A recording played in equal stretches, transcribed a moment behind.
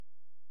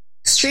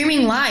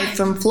streaming live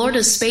from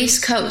Florida's Space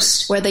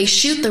Coast, where they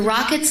shoot the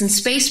rockets and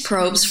space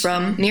probes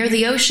from near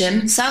the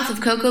ocean, south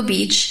of Cocoa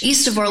Beach,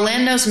 east of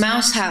Orlando's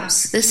Mouse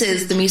House. This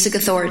is the Music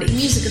Authority.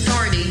 Music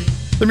Authority.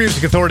 The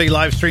Music Authority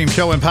live stream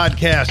show and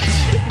podcast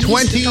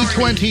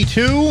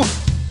 2022.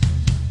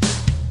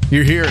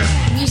 You're here.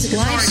 Music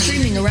live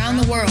streaming around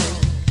the world.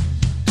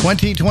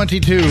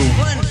 2022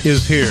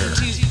 is here.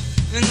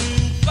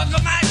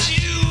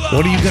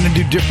 What are you going to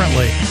do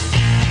differently?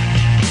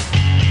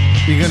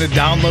 You're going to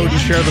download and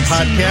share the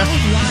podcast?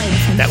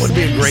 That would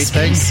be a great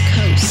thing.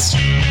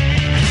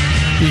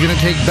 You're going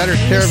to take better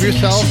care of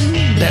yourself?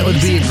 That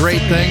would be a great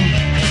thing.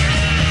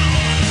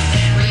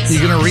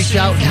 You're going to reach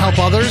out and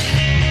help others?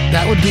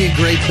 That would be a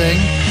great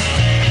thing.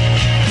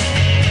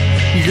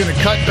 You're going to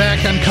cut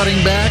back on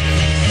cutting back?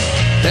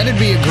 That'd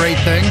be a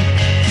great thing.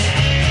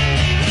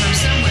 From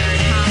somewhere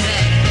in Palm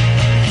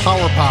Bay.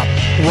 Power pop,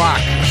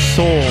 rock,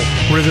 soul,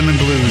 rhythm and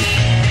blues.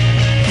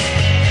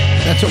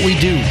 That's what we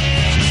do.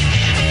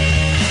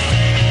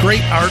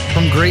 Great art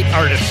from great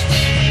artists.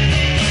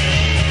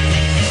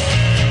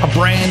 A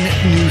brand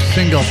new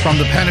single from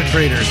the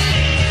Penetrators.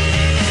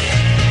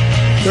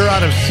 They're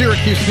out of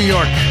Syracuse, New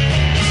York.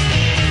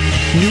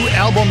 New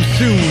album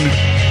soon.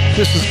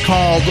 This is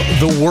called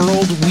The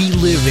World We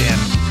Live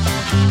In.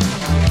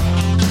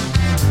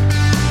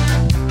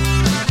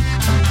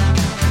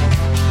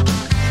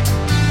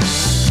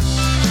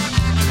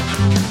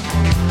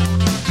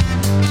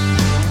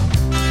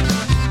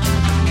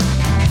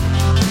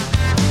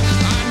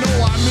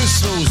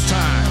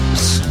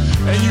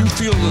 And you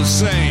feel the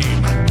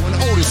same when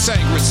Otis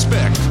sang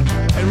Respect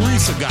and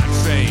Risa got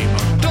fame.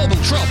 Double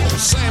Trouble,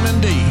 Sam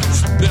and Dave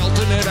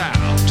belting it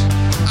out.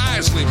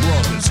 Isley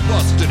Brothers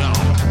busted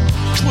on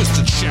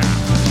Twisted Shout.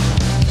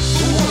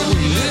 The world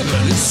we live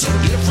in is so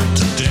different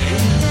today.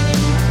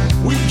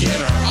 We get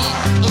our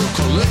art a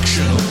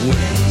collection of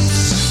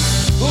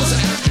ways. Those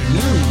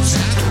afternoons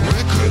at the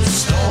record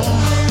store,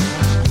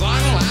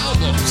 vinyl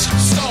albums,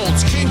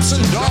 Stones, Kinks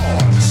and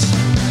Doors.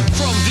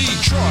 From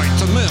Detroit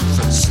to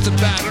Memphis to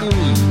Baton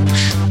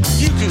Rouge,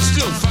 you can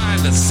still find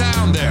the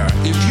sound there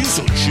if you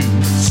so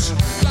choose.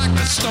 Like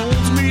the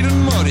Stones meeting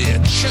Muddy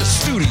at Chess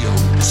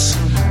Studios.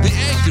 The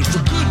anchor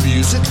for good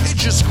music, it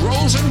just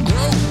grows and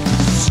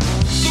grows.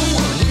 The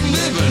world we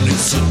live in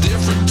is so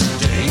different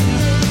today.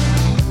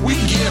 We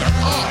get our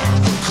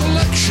art a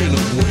collection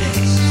of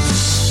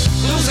ways.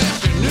 Those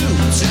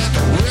afternoons at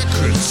the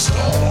record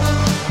store,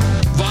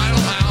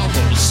 vinyl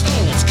albums,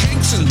 Stones,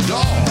 Kinks and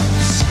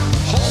Doors.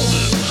 Hold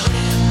it.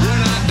 When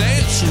I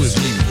dance with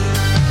you,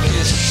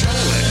 it's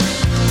surely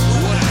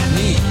what I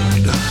need.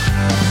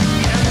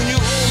 And when you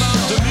hold on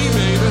to me,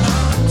 baby,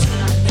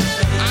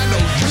 I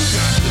know you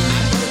got to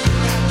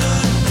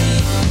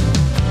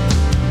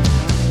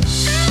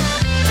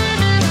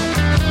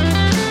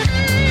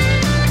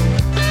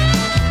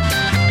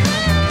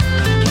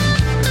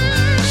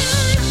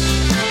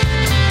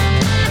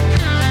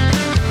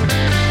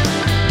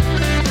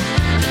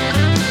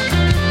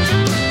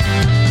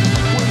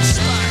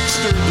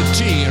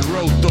and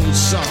wrote those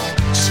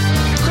songs.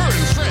 Kurt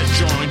and Fred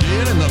joined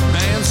in and the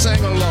band sang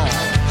along.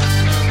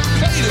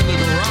 Played in the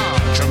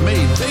garage or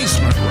made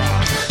basement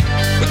rock.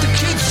 But the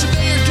kids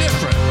today are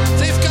different.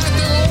 They've got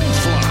their own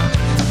fly.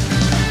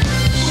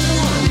 The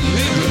world we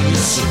live in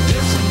is so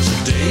different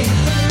today.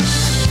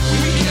 We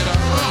get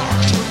our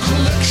art a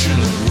collection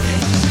of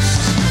ways.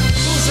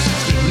 Those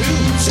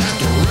afternoons at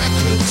the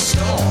record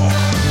store,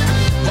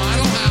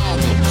 vinyl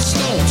albums,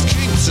 Stones,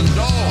 Kinks and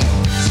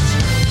Doors.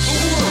 The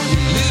world we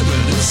live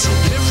in is so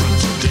different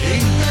today.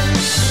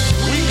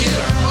 We get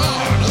our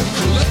art a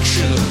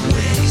collection of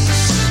ways.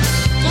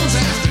 Those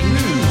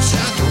afternoons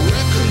at the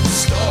record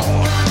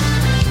store,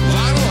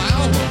 vinyl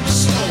albums,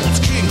 Stones,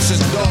 Kinks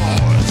and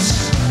Doors.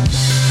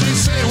 They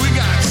say we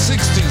got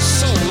 60s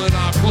soul in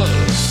our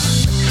blood.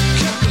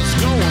 Kept us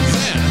going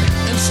then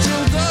and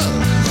still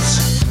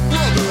does.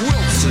 Brother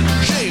Wilson,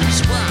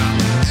 James Brown,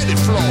 Eddie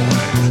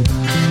Floyd,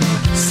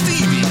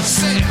 Stevie,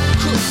 Sam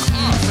Cooke,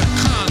 Arthur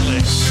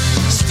Conley.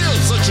 Still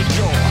such a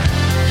joy.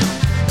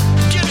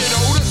 Get it,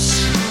 Otis.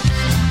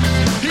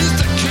 He's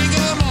the king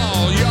of them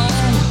all,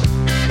 y'all.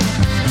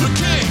 The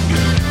king.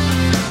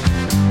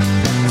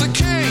 The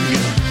king.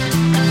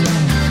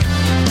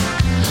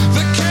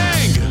 The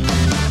king.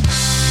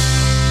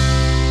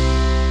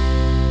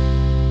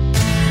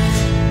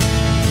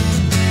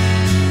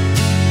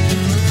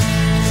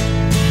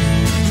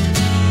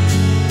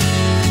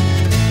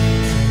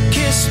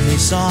 Kiss me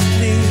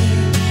softly.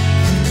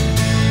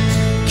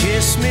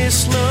 Kiss me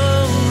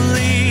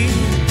slowly,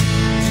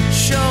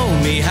 show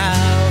me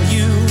how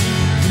you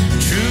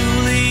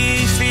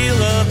truly feel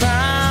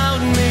about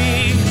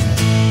me.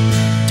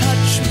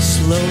 Touch me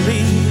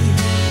slowly,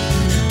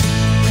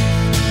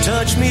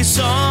 touch me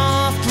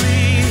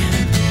softly.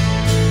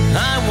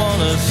 I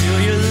wanna feel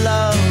your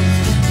love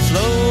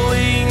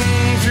flowing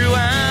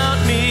throughout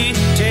me.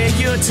 Take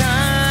your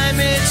time,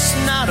 it's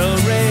not a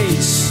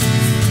race.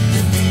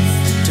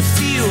 To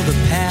feel the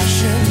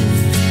passion,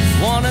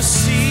 wanna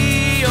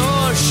see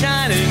your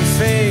shining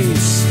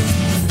face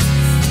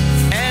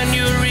and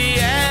your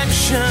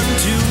reaction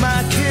to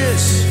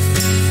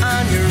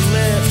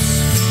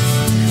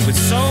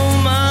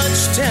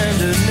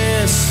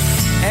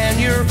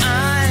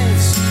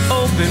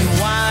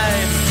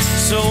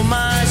so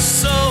my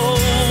soul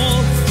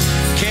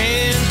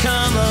can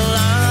come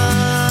alive.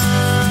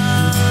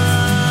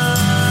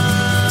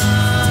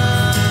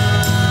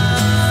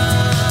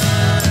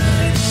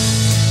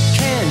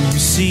 Can you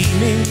see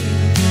me?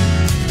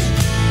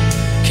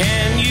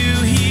 Can you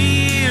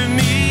hear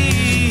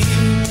me?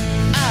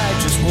 I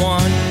just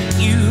want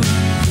you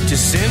to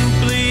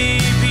simply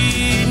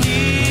be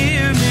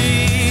near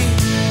me.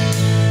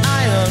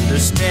 I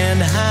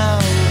understand how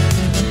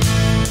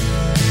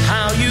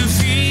you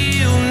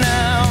feel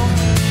now.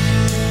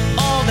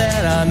 All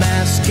that I'm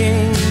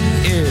asking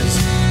is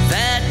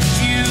that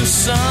you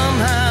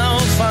somehow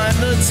find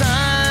the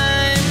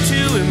time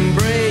to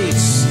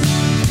embrace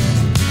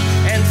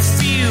and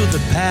feel the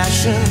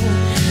passion.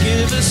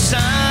 Give a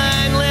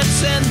sign,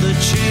 let's end the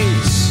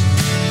chase.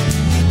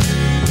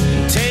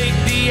 And take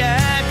the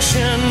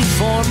action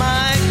for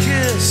my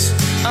kiss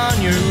on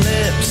your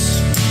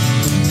lips.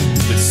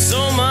 With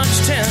so much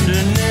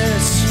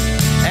tenderness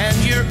and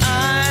your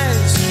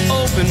eyes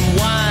open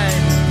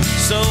wide,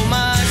 so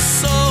my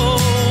soul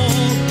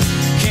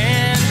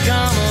can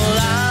come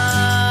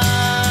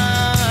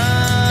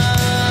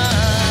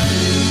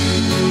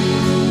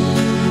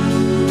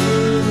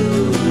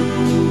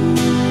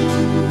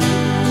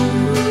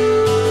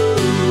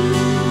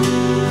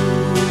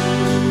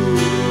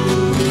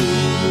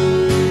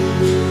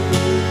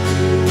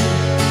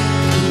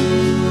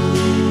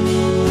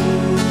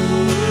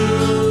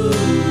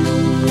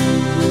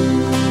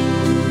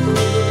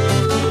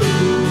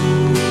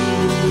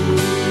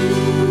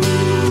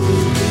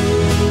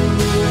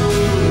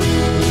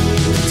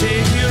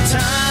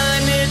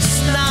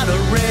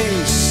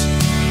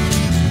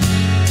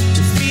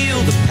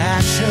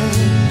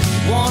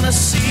wanna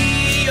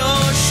see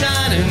your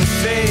shining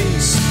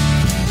face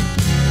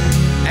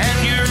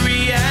and your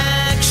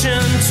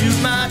reaction to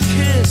my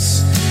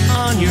kiss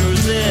on your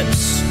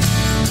lips.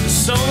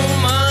 So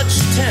much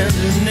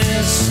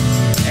tenderness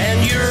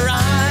and your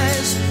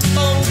eyes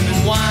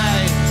open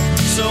wide,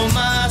 so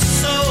my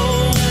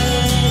soul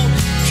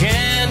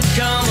can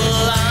come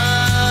alive.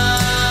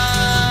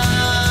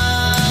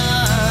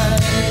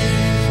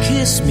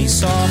 Kiss me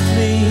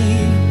softly,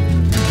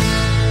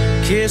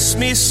 kiss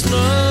me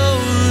slowly.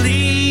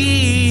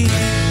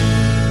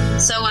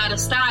 So out of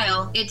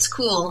style, it's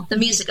cool. The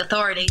Music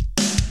Authority.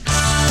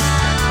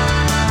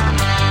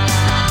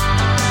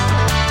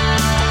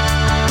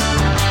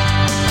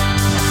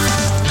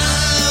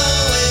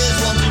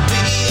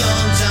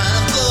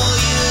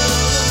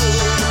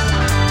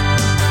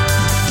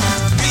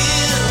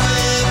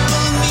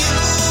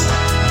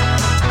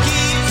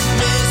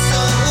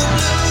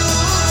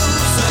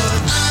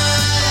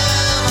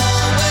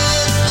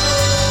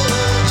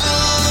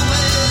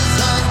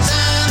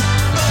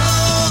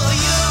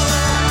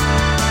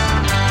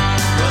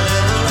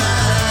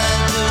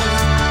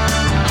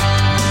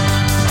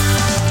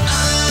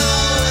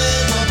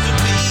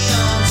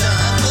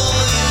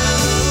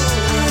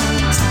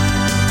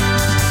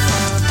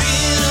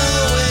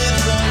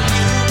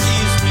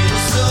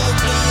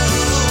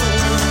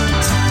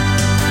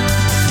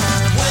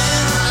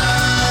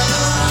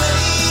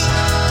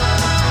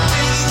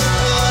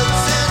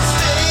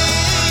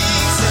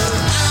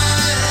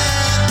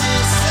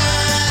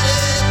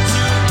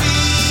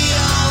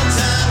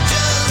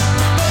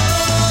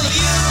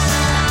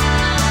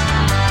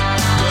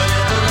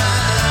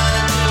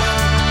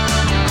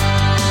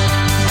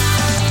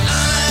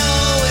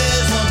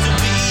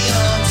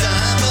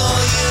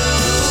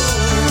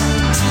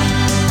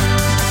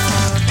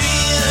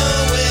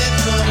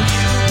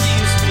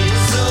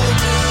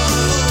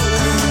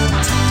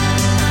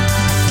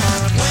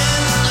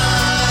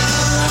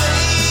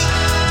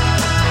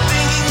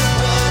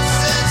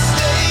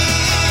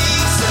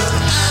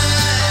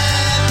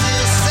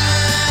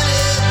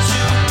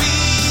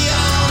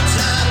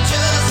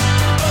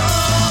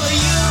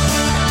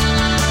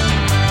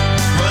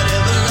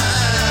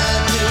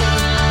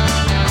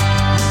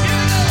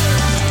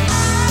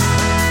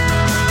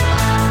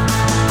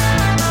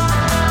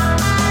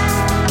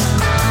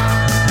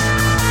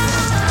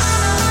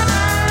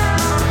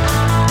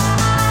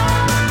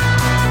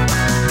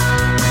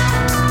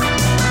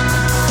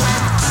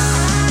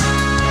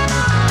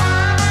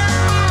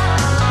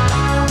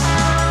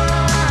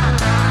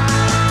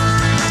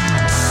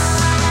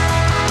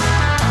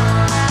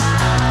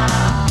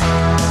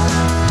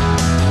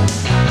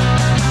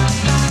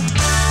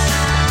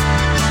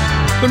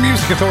 The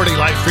Music Authority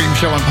live stream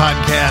show and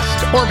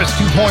podcast. Orbis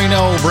 2.0,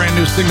 brand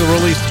new single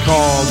release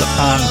called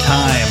On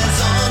Time.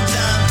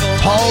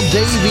 Paul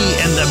Davey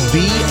and the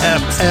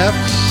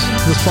BFFs.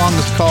 The song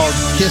is called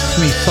Kiss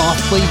Me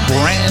Softly.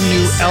 Brand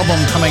new album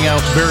coming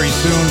out very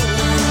soon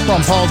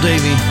from Paul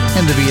Davey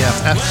and the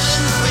BFFs.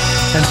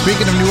 And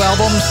speaking of new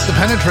albums, The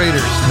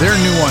Penetrators, their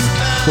new one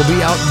will be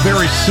out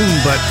very soon,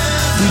 but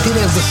we did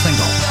have the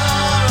single,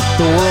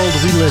 The World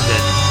We Live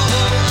In.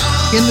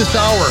 In this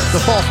hour,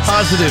 The False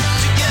Positives,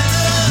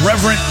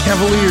 Reverent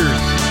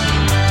Cavaliers,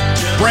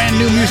 brand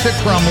new music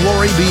from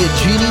Lori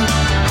Biagini,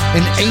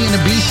 An A and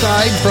a B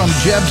side from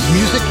Jeb's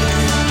Music.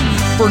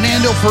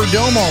 Fernando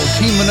Perdomo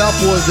teaming up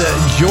with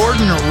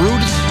Jordan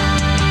Rudess.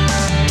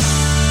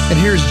 And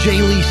here's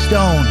Jay Lee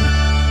Stone,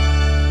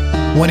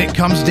 When It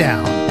Comes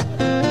Down.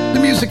 The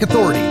Music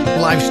Authority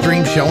live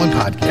stream show and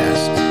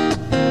podcast.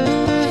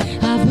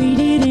 I've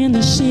waited in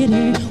the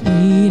city,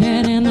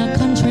 waited in the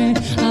country.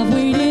 I've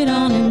waited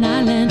on an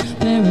island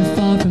very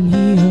far from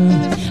here.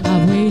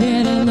 I've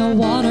waited in the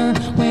water,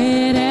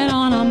 waited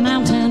on a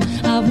mountain.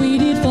 I've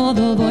waited for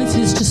the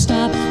voices to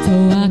stop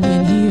so I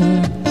can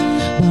hear.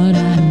 But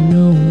I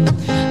know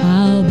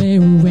I'll be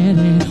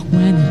ready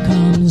when it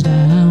comes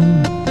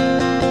down.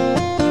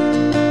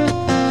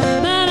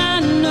 But I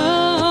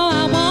know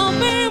I won't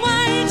be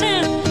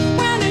waiting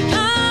when it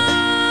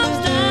comes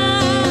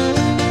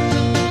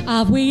down.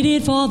 I've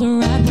waited for the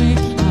right way.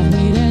 I've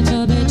waited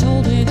to be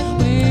told it.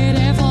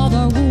 Waited for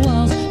the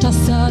rules to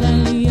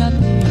suddenly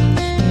appear.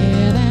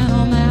 Living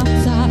on the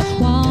outside,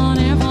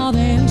 wanting for the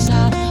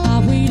inside.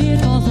 I've waited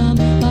for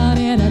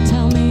somebody to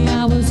tell me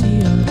I was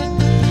here.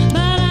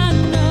 But I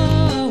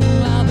know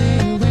I'll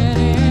be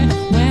ready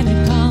when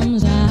it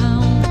comes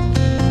down.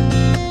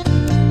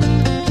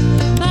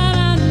 But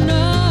I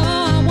know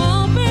I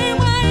won't be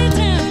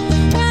waiting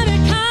when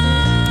it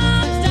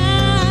comes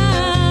down.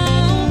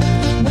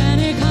 When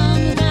it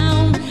comes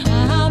down,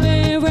 I'll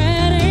be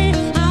ready.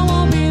 I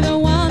won't be the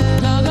one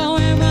to go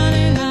and run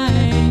and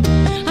hide.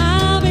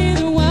 I'll be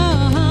the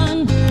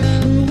one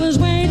who was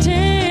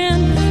waiting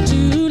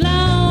too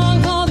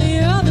long for the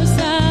other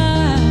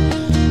side.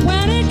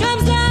 When it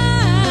comes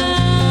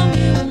down,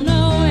 you'll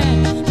know it.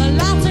 The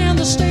lights in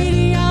the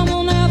stadium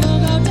will never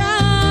go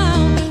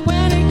down.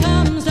 When it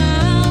comes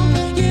down,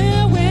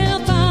 you will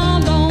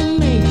follow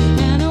me,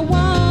 and I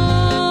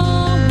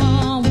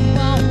won't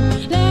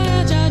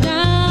let you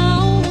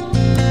down.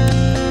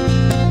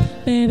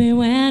 Baby,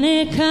 when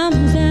it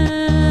comes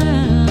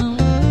down,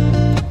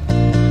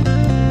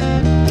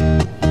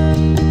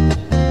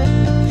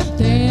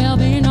 there'll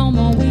be no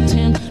more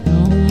waiting,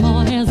 no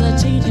more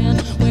hesitating,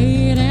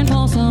 waiting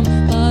for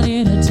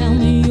somebody to tell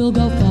me you'll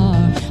go far.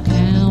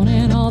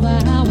 Counting all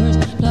the hours,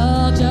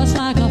 look just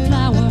like a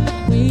flower,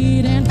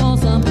 waiting for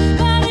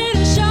somebody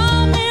to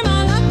show me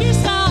my lucky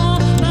star.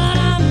 But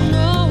I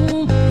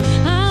know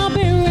I'll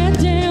be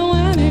ready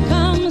when it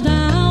comes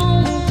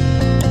down.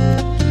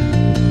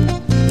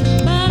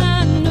 But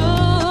I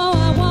know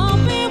I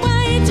won't be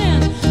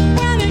waiting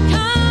when it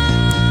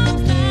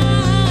comes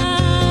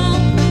down.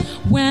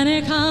 When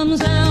it comes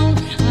down,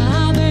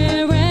 I'll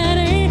be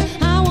ready.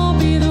 I won't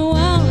be the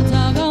one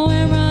to go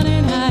and run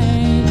and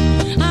hide.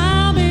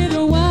 I'll be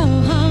the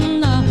one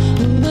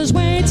who was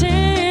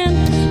waiting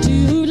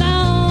too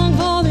long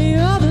for the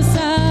other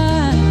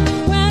side.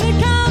 When it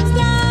comes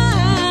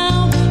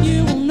down,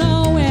 you will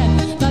know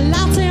it. The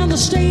lights in the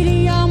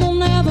stadium will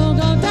never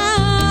go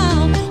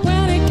down.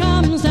 When it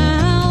comes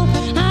down,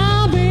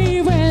 I'll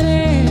be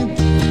ready,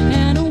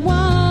 and I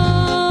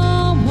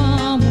won't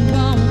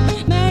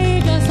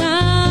make a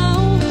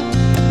sound.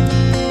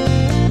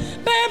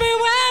 Baby,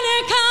 when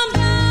it comes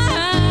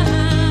down,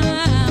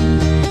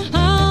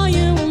 oh,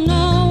 you will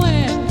know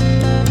it.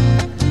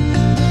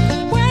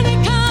 When it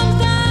comes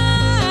down,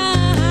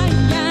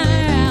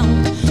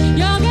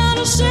 you're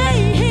gonna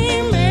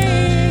see me,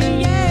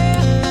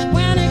 yeah.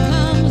 When it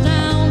comes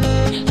down,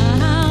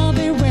 I'll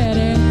be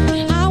ready.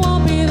 I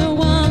won't be the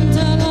one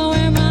to go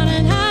and run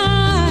and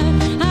hide.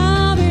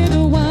 I'll be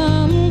the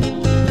one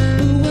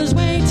who was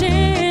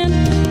waiting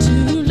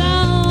too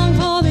long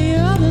for the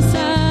other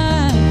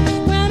side.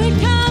 When it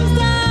comes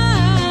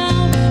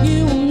down,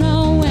 you will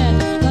know it.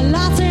 The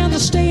lights in the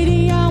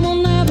stadium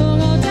will never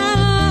go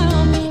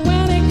down.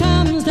 When it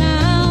comes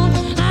down,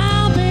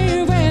 I'll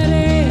be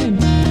ready,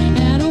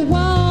 and I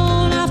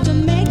won't have to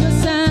make a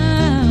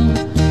sound.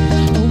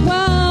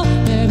 Whoa,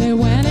 baby,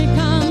 when it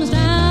comes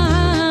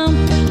down.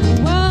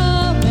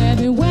 Whoa,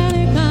 baby, when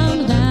it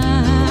comes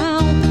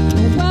down.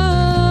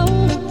 Whoa.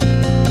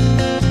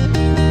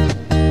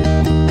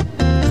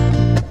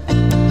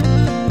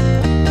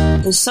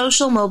 The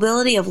social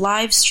mobility of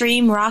live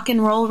stream rock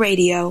and roll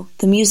radio.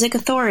 The Music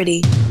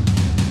Authority.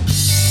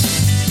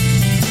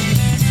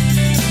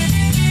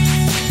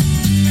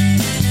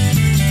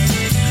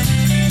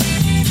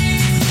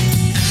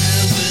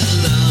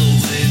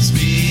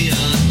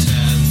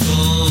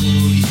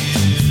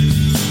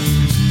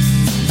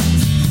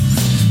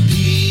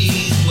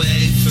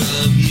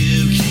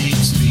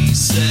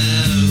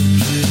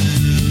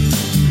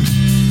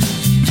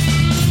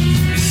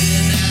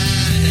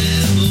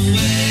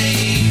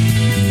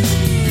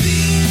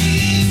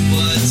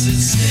 What's at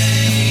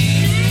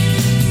stake?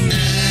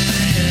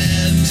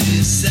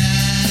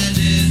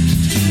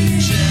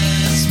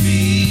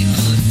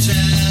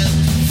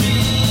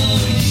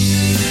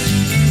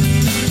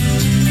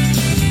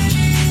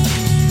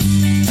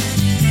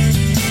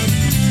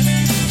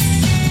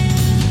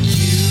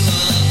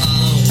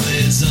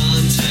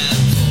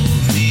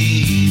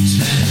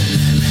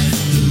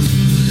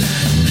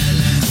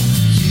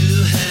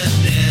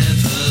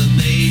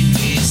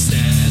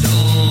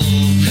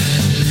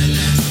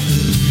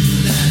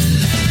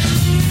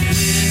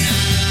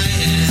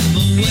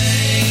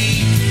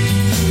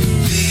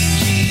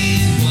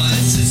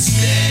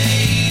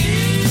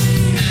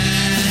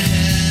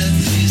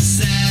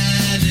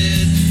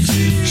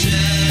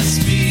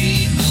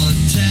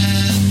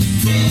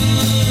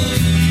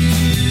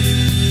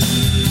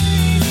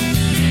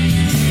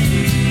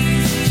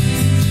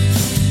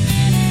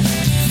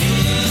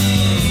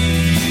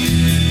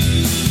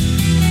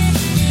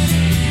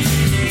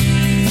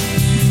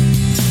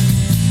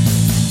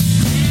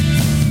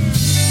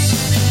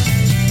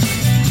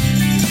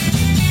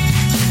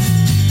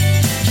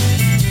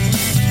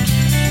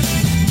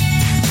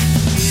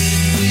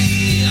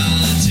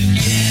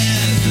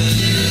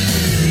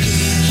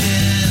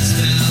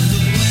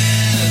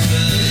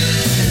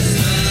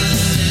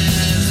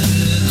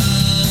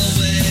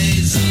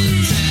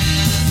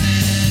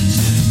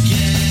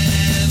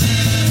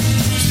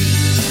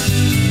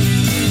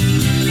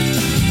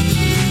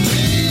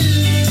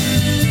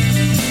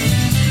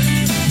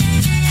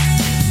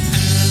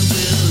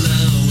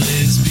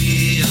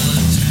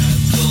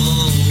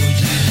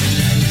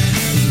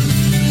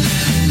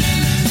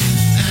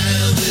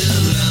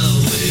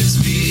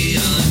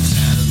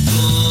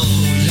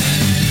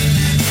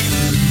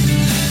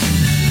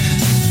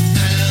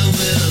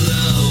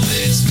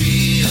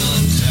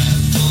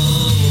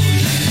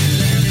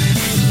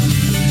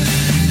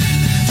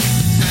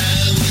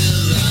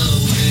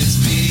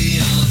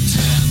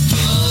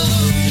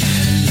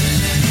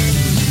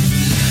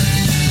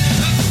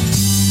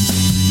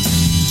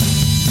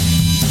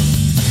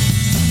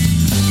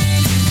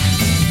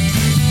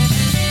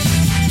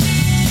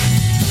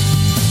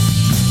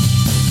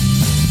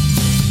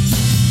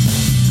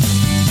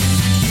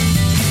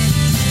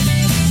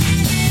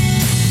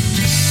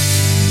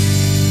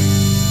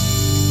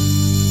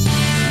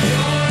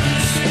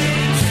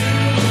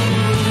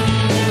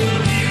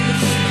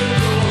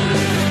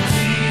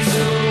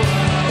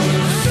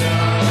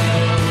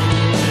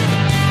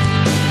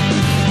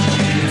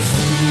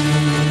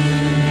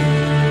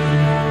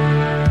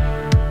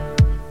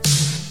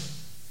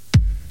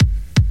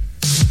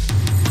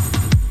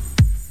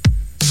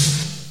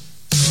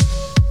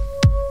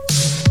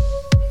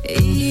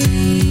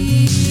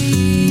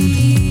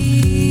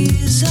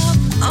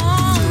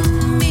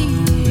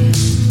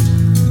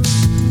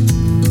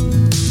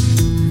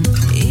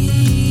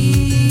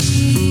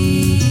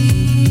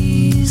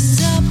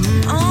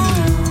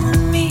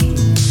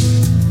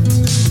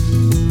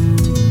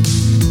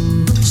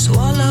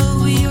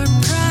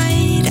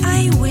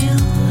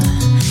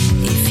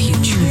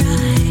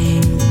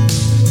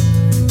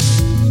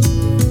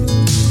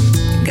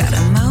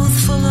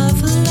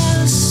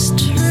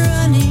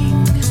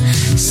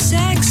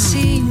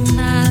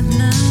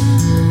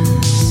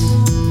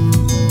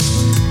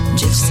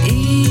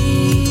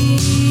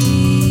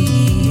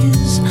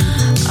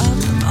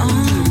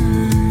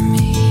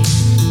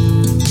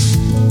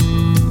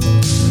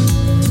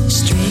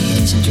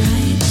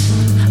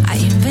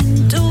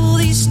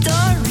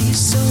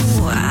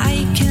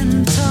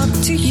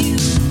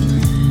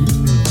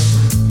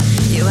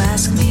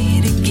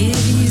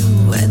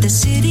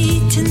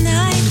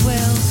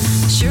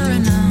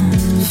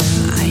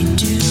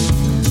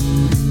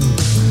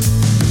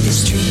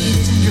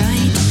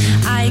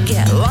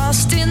 get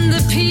lost in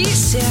the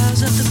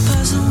pieces of the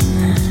puzzle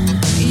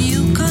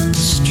you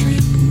construe.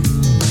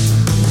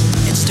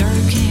 It's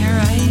dark in your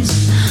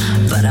eyes,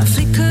 but I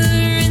flicker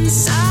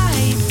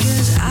inside,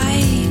 'cause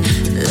I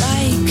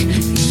like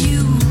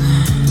you.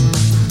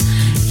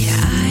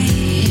 Yeah, I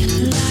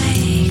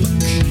like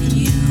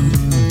you.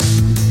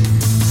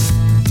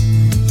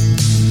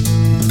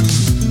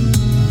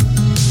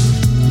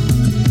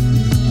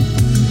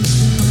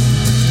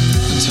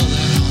 Until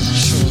then, I'll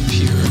show up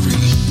here every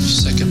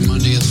second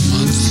Monday of the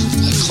month,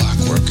 like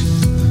clockwork.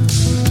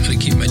 I'm gonna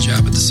keep my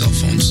job at the cell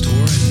phone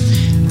store,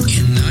 and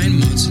in 9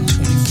 months and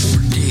 24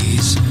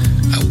 days,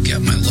 I will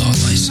get my law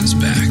license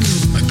back.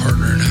 My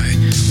partner and I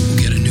will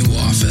get a new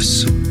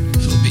office.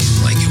 It'll be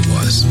like it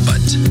was,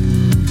 but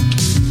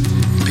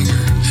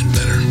bigger and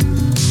better.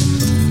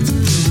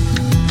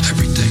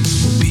 Everything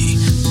will be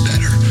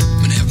better.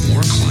 I'm gonna have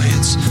more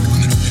clients. I'm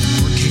gonna win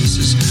more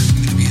cases.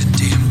 I'm gonna be a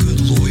damn good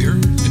lawyer,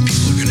 and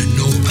people are gonna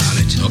know about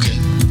it. Okay.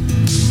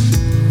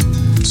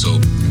 So,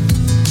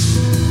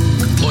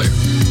 lawyer.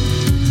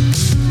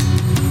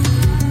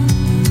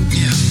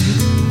 Yeah.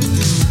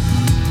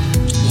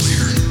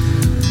 Lawyer.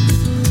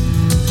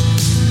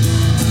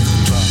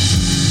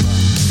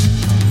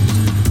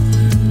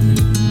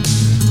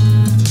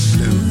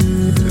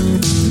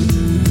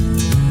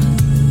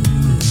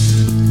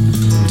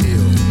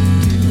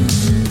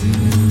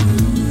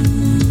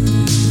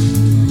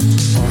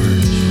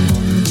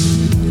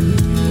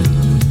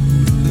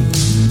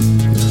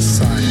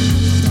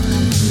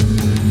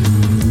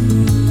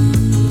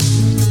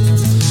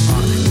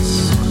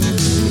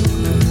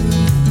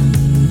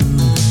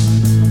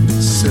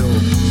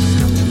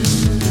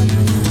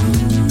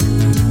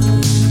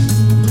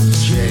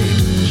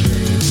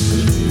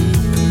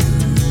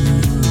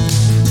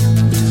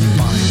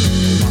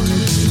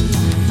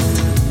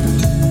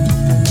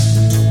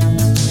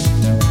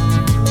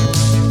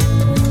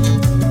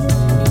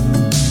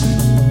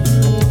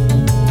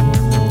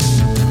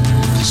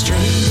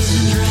 Straight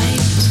isn't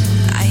right.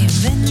 I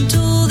invent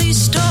all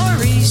these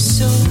stories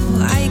so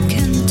I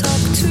can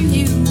talk to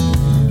you.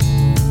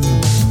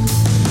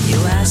 You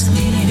ask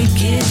me to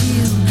give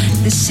you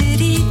the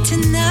city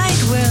tonight.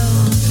 Well,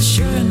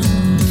 sure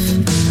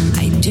enough,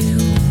 I do.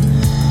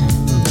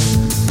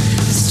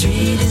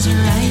 Straight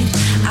isn't right.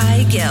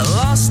 I get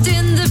lost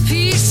in the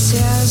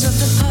pieces of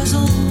the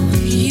puzzle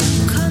you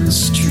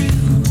construe.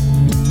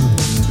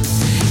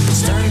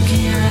 It's dark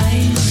in your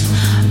eyes,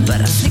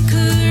 but I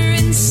flicker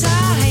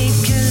inside,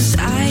 'cause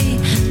I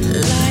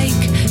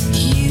like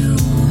you.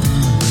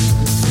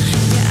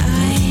 Yeah,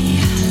 I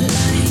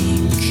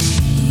like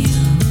you.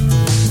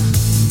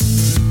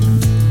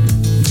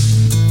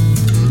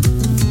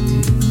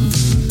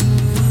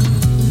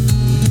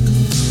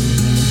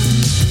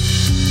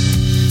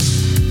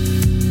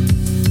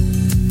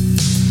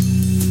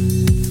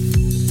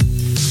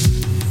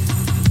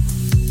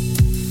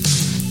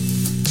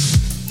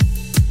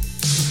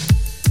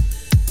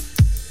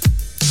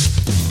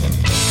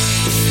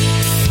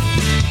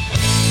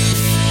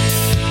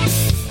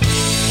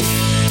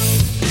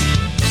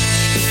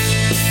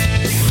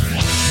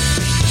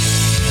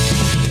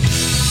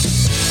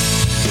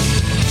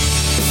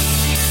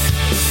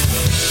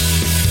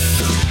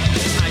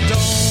 I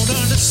don't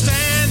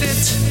understand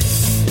it.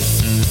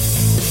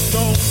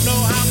 Don't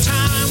know how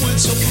time went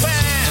so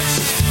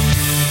fast.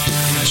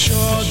 I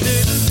sure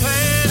didn't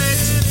plan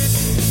it.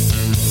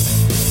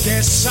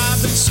 Guess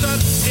I've been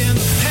stuck in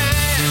the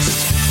past.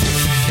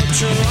 But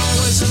you're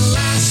always the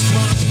last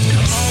one.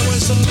 You're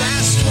always the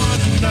last one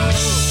to know.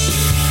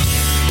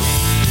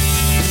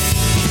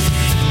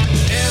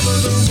 Ever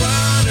the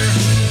runner.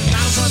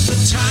 Now's not the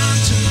time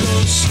to go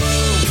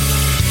slow.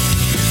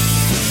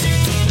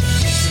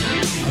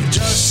 I've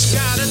just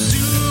gotta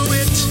do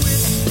it.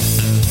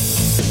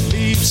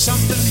 Leave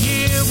something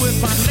here with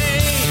my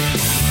name.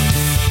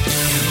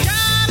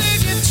 Gotta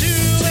get to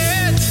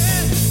it.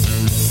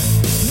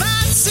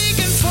 Not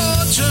seeking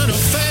fortune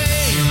or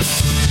fame.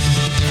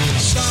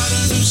 Start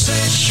a new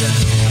session.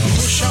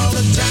 Push all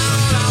the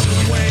doubt out the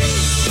way.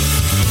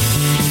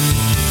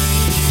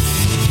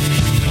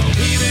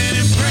 Leave an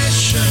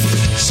impression.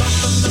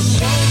 Something that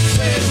won't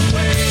fade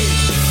away.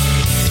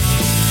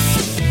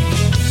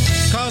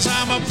 'Cause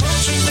I'm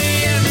approaching the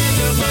end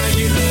of my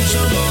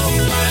usable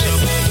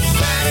life.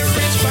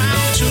 Battery's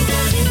bound to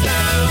run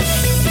down.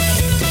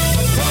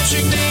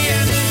 Approaching the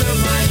end of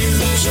my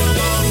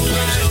usable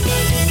life.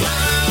 La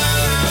la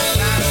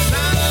la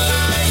la la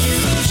la,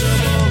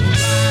 usable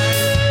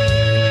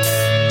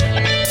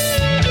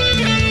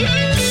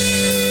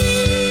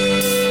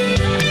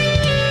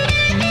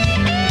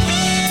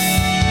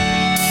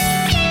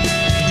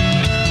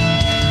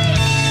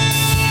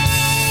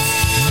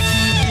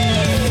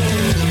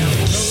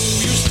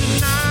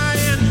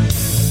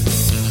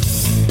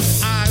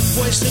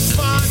wasted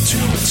far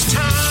too much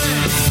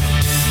time.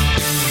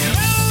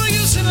 No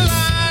use in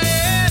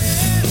lying.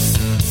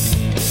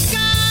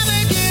 Gotta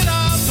get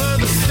off of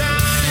the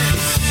dime.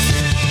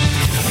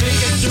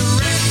 Take a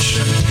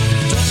direction.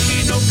 Don't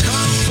need no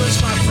compass,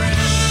 my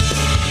friend.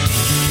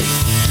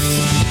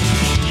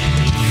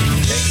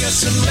 Take a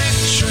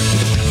selection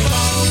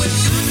following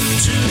through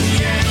to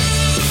the end.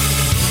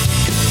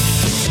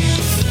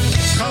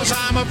 'Cause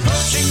I'm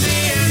approaching the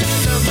end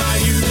of my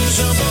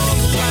usable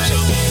life.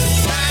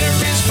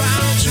 Batteries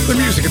bound to The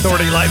Music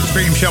Authority live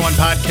stream show and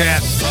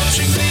podcast.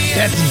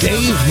 That's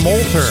Dave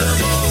Moulter.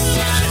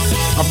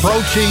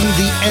 Approaching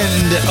the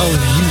end of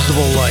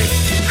usable life.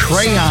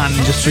 Crayon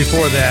just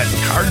before that.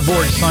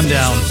 Cardboard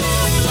Sundown.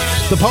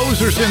 The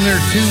Posers in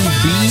there too.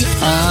 Be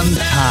on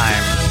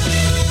Time.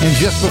 And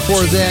just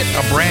before that,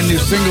 a brand new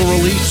single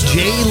release,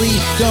 J.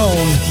 Lee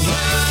Stone.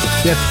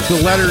 That's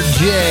the letter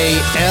J,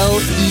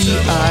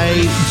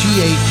 L-E-I-G-H,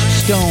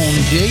 Stone.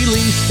 J.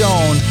 Lee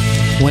Stone,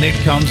 When It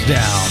Comes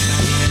Down.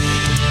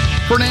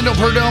 Fernando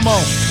Perdomo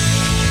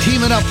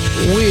teaming up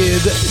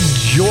with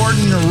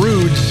Jordan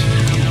Rudess.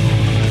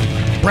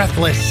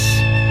 Breathless.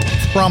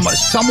 From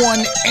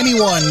Someone,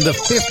 Anyone, the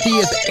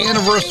 50th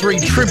anniversary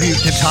tribute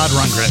to Todd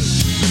Rundgren.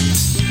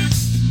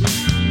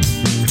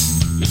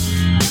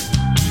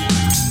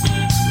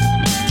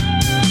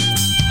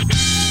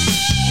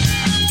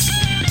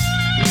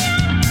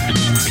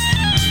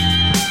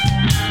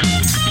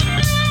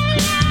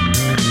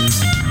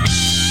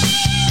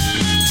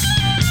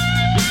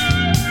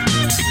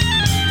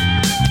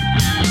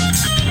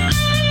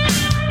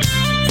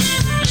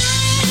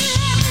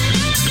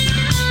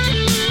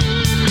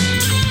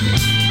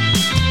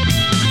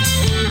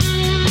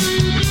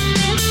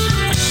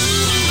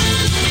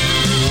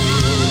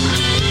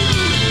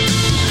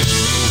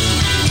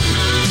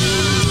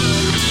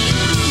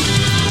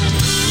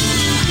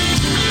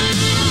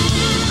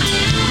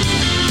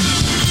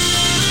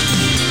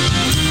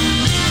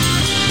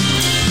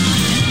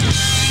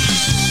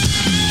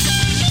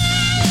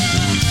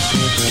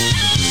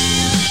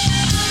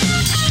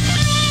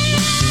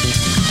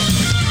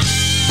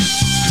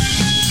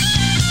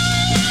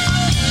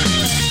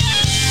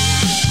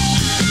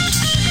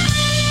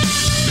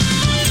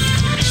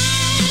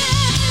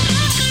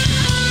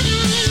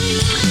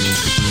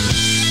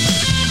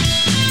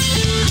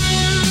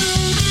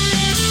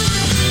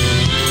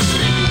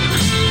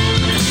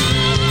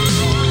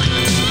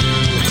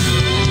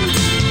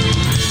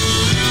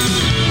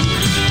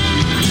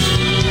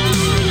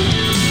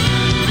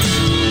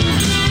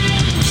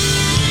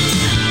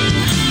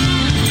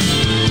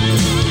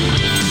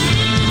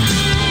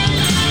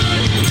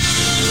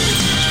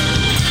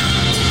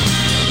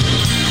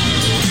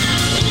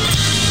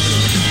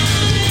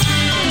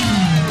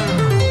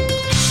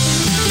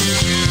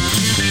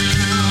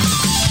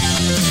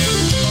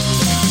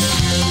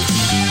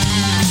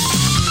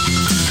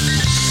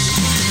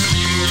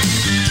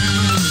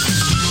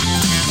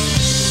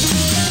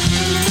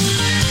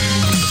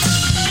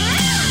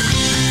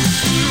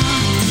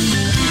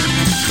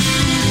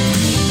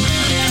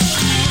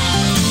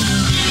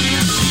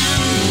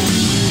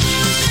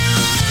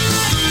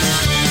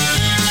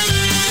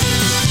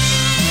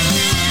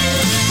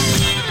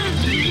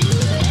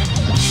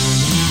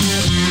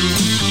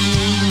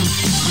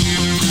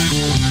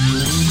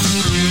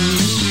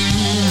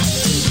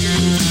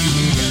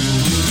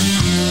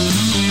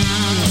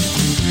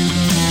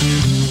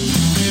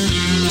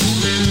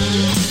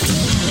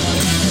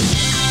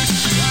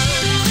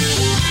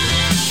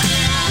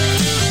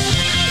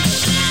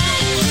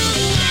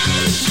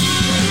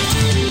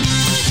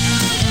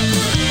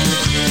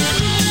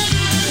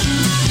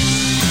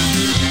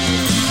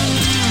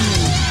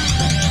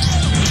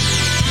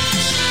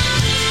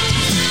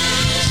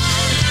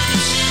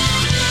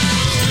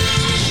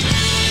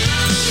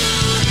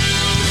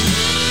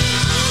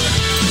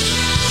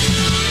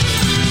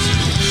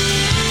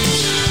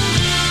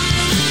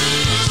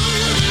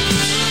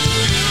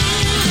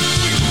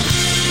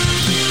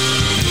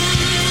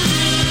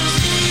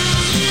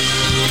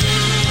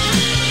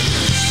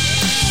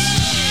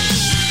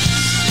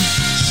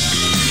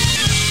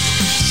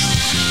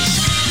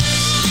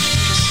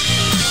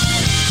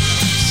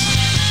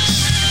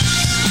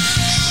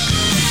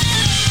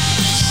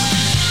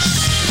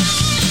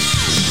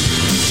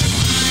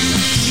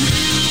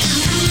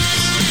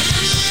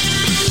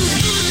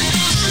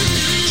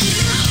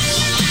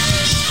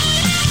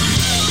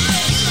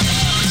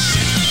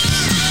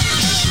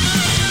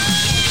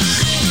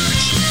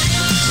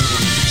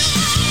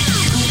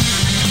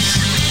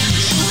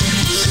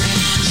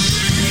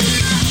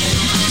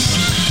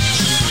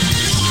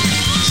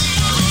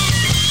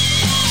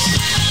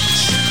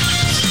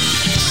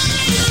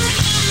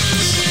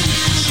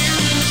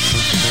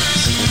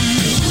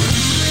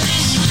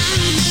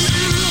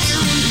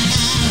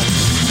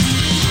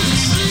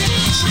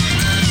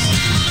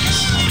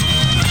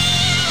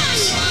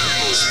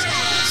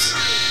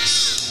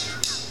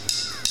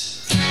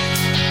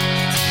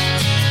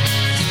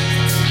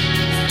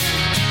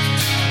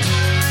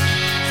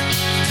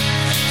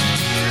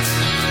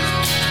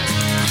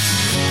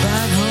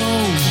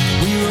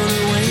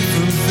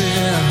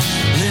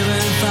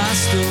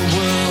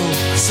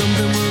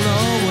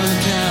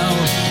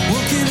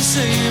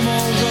 same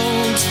old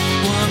roads,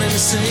 wanting the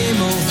same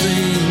old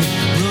thing,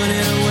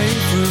 running away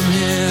from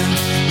here,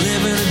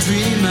 living a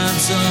dream,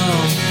 that's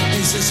all.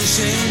 It's just a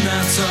shame,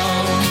 that's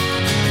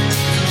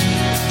all.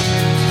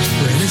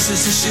 It's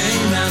just a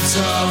shame, that's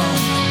all.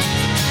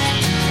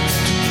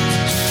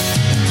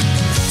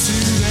 To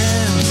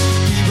them,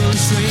 people are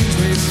strange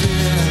with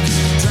fear,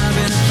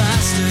 driving in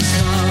faster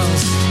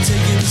cars,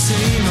 taking the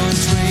same old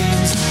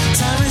trains.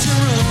 Time is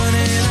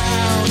running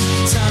out,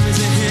 time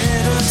is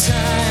ahead of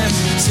time,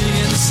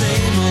 singing the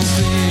same old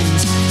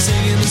things,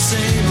 singing the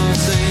same old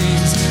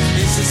things.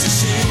 It's just a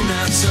shame,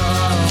 that's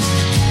all.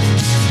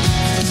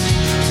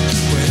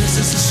 Well, it's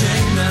just a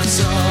shame,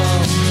 that's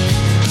all.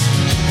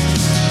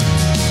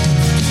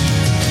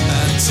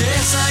 And it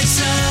tastes like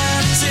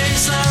sun, it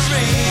tastes like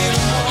rain.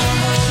 One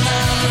more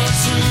night runs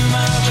through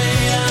my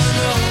vein. I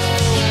know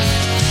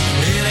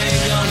it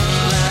ain't gonna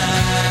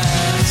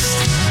last.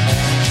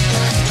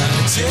 And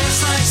it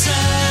tastes like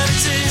sun,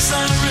 it tastes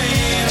like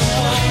rain.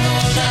 One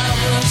more night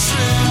runs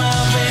through my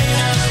vein.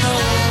 I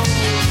know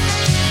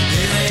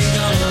it ain't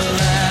gonna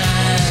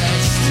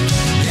last.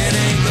 It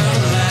ain't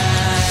gonna last.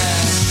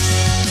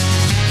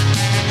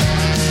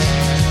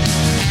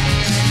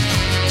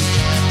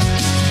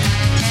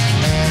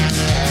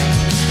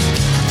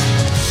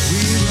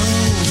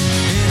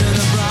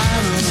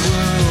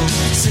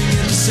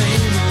 Same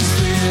old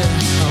fear,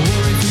 I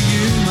worry for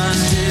you, my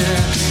dear.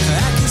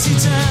 I can see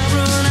time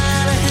run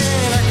out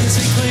ahead, I can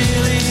see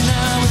clearly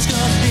now it's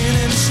gone in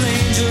a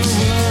stranger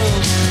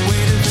world,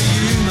 waiting for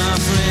you, my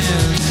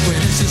friend.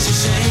 When it's just a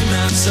shame,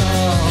 that's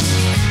all.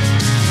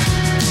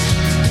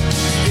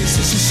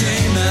 It's just a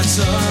shame, that's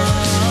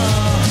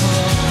all.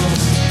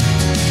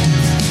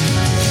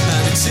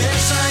 And it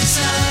tastes like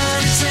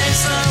sun, it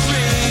tastes like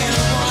rain.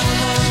 One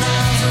more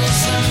night runs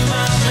through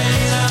my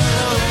vein. I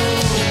know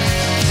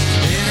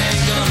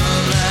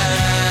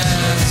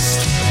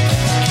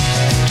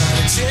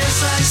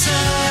tastes like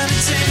sun,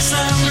 it tastes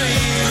like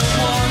rain.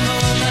 One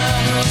more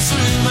night runs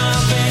through my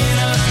vein.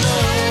 I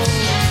know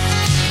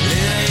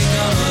it ain't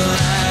gonna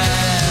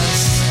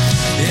last.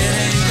 It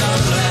ain't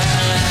gonna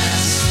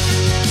last.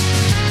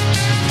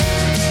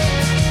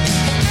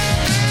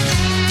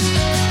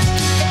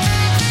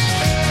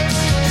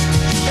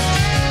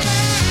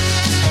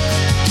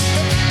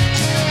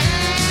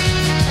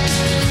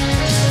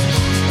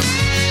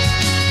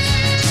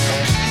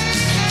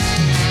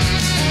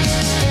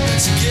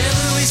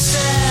 Together we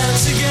stand,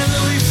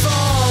 together we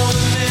fall.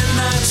 The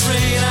midnight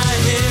train, I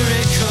hear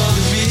it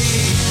calling me.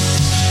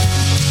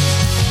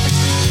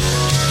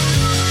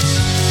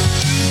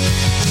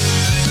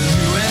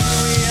 Whoever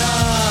we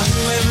are,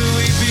 whoever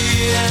we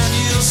be, and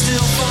you'll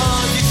still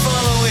fall if you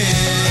follow me.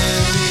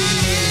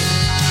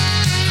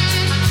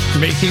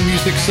 Making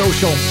music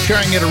social,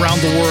 sharing it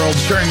around the world,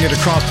 sharing it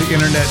across the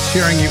internet,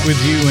 sharing it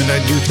with you, and I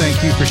do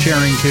thank you for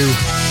sharing too.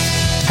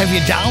 Have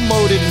you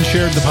downloaded and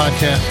shared the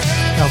podcast?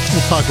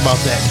 We'll talk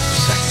about that in a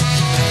second.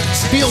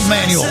 Field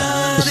Manual.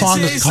 The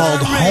song is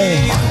called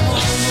Home.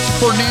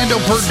 Fernando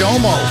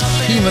Perdomo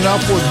teaming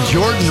up with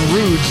Jordan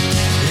Rudess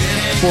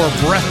for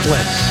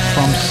Breathless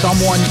from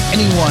Someone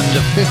Anyone,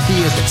 the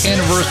 50th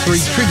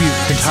anniversary tribute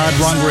to Todd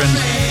Rundgren's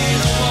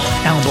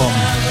album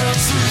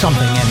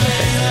Something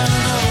Anything.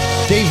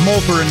 Dave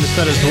Molter in the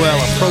set as well,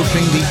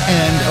 approaching the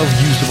end of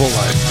Usable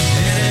Life.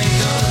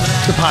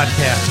 The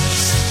podcast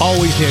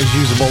always has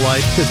usable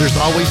life because there's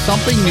always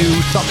something new,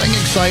 something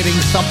exciting,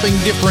 something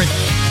different,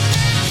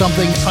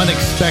 something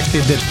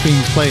unexpected that's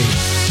being played.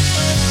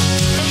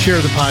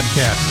 Share the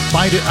podcast.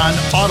 Find it on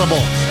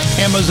Audible,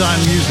 Amazon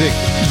Music,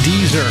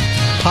 Deezer,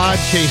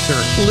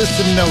 Podchaser,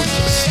 Listen Notes,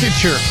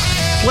 Stitcher,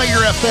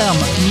 Player FM,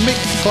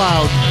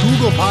 Mixcloud,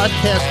 Google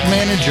Podcast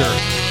Manager,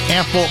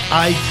 Apple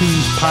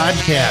iTunes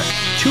Podcast,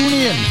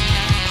 TuneIn,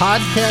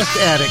 Podcast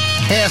Addict,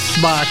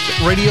 CastBox,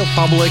 Radio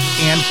Public,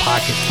 and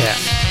Pocket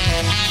Cast.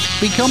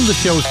 Become the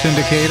show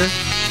syndicator.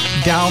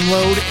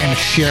 Download and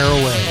share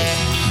away.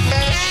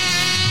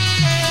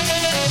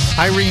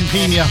 Irene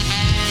Pena,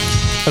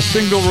 a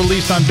single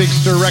release on Big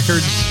Stir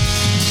Records.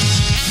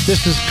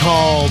 This is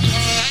called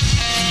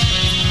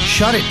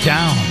Shut It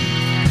Down.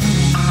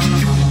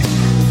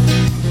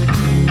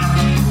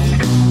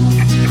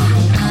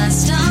 I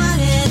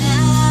started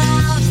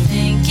out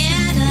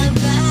thinking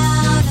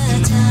about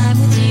a time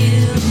with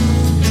you.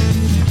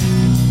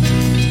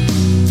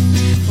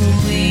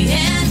 We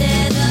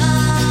ended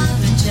up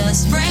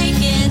just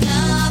breaking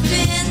up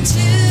in two.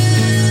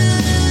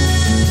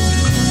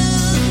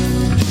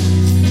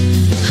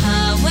 I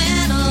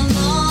went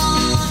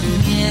along,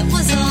 it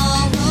was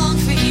all wrong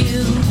for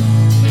you.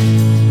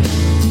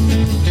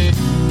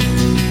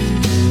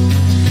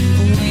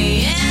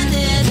 We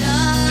ended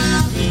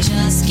up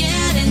just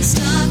getting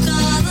stuck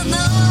all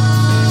alone.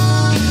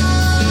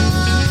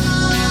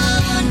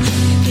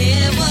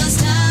 It was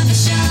time to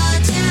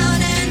shut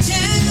down and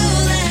to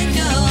let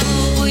go.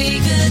 We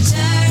could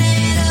turn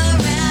it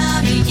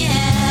around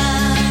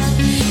again.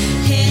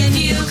 If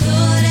you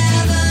could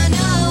ever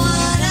know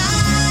what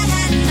I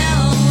had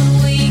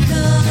known, we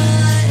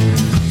could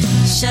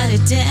shut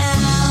it down.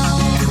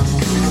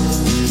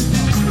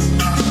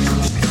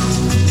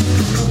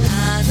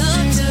 I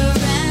looked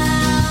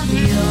around,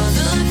 you're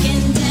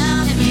looking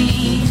down at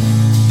me.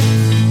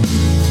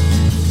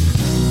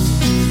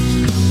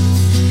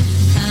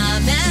 I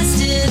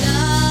messed it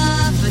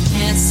up, but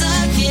can't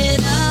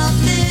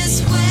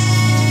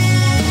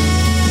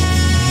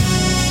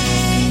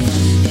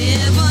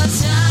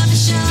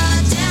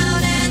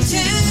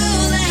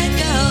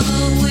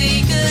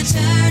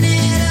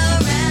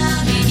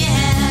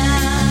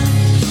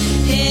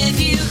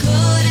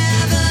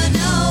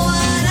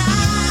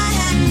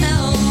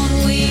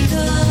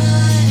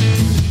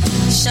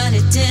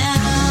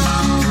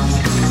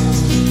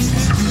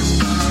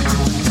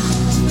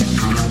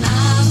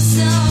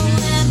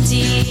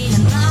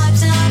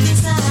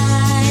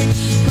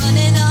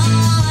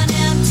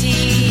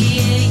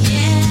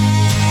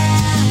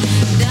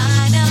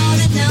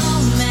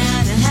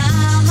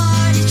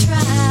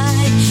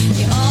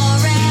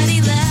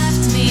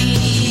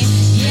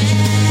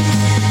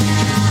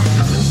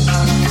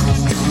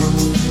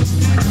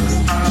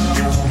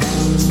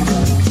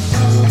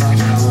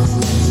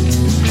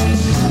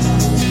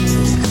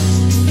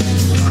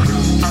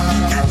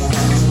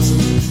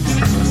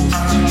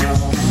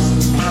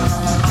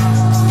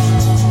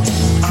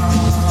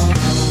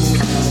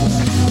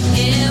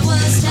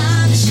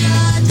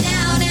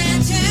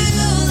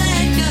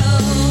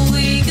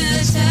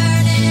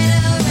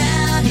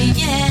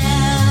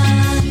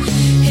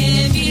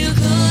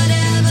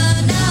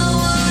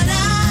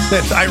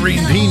It's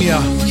Irene Pena,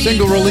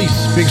 single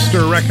release, Big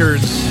Stir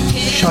Records,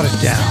 Shut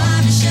It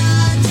Down.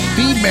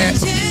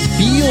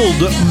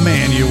 Field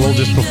Manual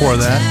just before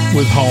that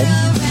with Home.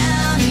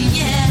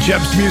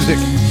 Jeb's Music.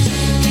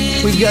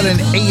 We've got an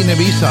A and a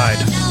B side.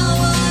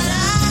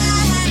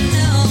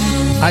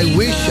 I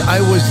Wish I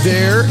Was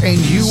There and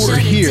You Were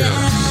Here,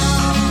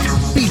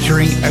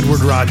 featuring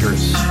Edward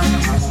Rogers.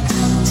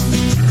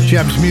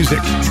 Jeb's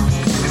Music.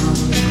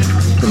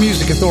 The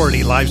Music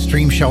Authority live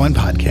stream show and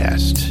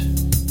podcast.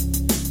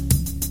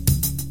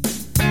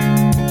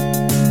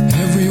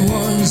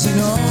 Everyone's an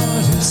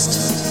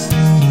artist.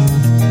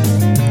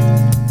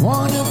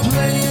 Wanna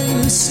play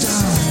in the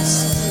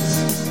stars.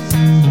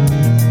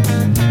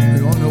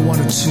 They all know one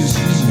or two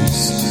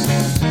things.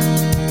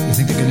 They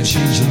think they're gonna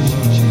change the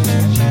world,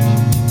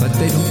 but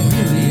they don't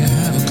really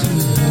have a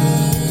clue.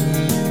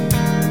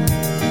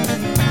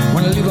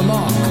 Wanna leave a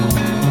mark,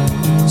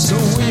 so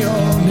we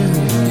all knew.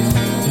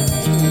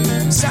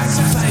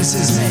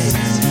 Sacrifices made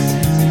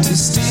to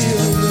steal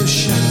the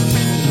show.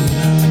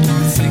 Do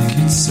you think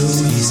it's so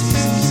easy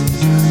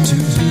to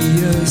be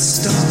a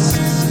star?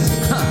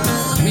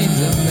 Read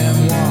the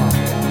memoir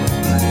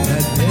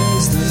that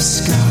bears the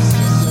scar.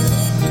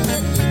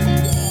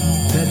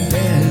 That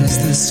bears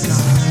the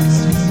scar.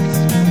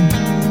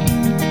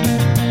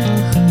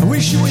 I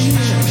wish you were here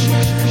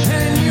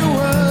and you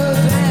were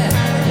there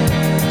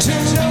to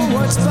know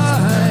what's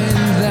behind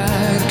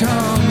that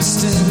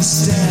constant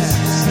stare.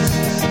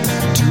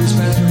 Two is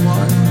better than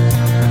one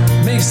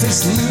makes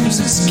this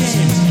loser's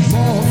game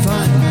more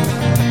fun.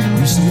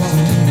 You so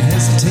often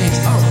hesitate,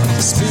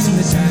 spin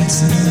the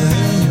dice and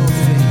learn your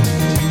fate.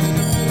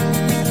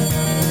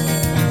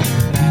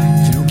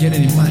 If you don't get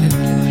any money,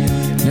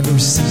 never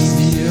receive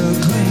the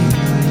acclaim.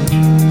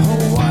 Oh,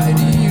 why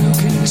do you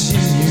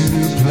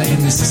continue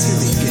playing this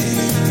silly game?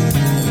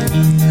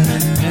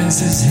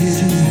 Answers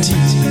hidden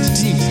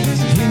deep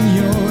in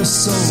your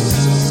soul,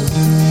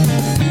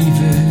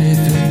 even if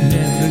it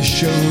never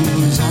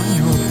shows on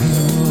your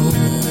pillow.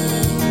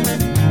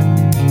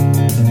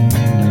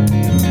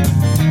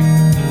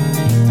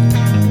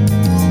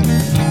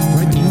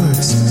 Write the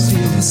words,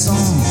 feel the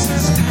song.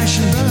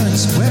 Passion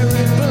burns where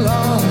it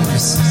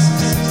belongs.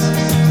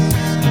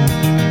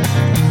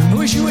 I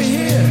wish you were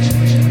here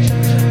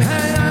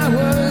and I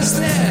was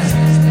there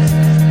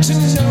to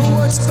know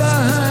what's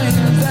behind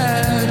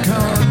that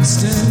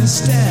constant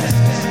stare.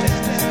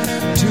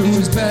 Two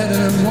is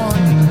better than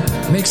one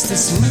makes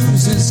this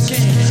loser's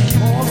game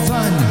more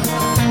fun.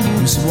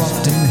 You so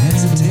often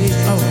hesitate,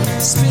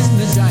 spin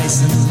the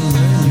dice and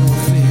learn your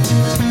fate.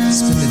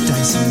 Spin the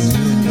dice and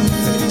learn your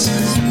fate.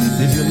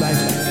 Live your life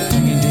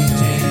clinging day to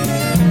day.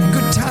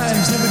 Good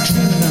times, never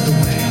dream another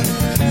way.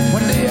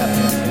 One day up,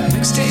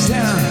 next day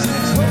down.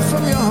 Work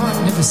from your heart,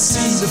 never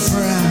see the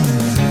frown.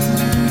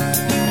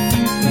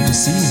 Never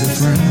see the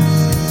frown.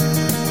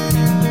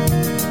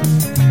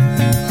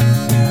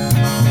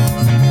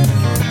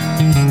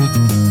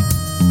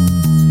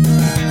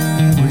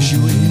 Wish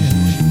you were here.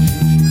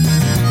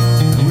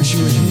 I wish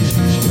you were here,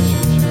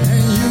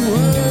 and you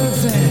were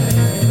there.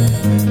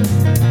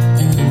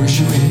 I wish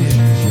you were here,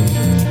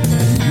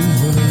 and you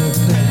were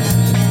there.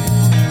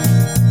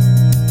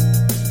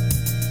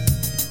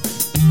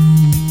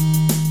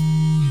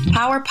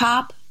 Power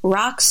pop,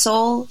 rock,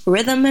 soul,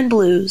 rhythm, and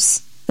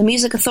blues. The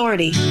Music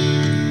Authority.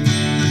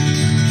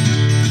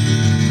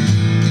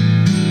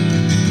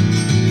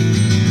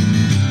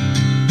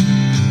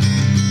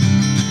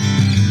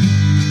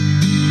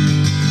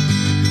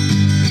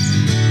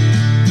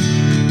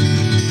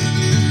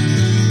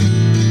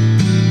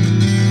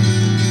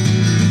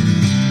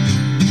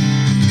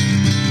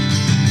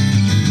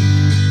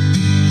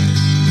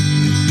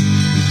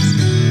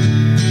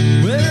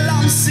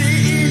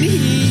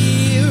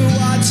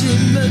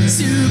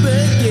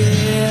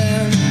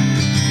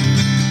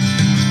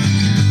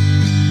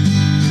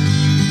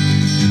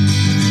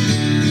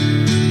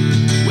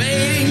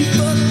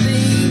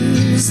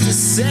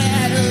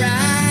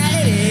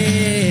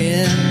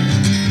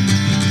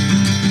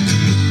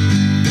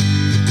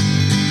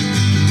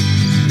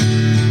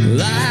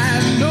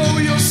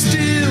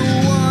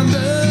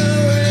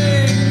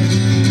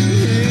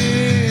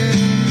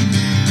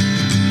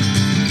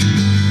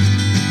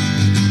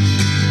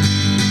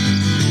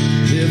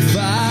 If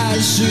I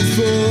should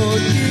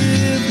forget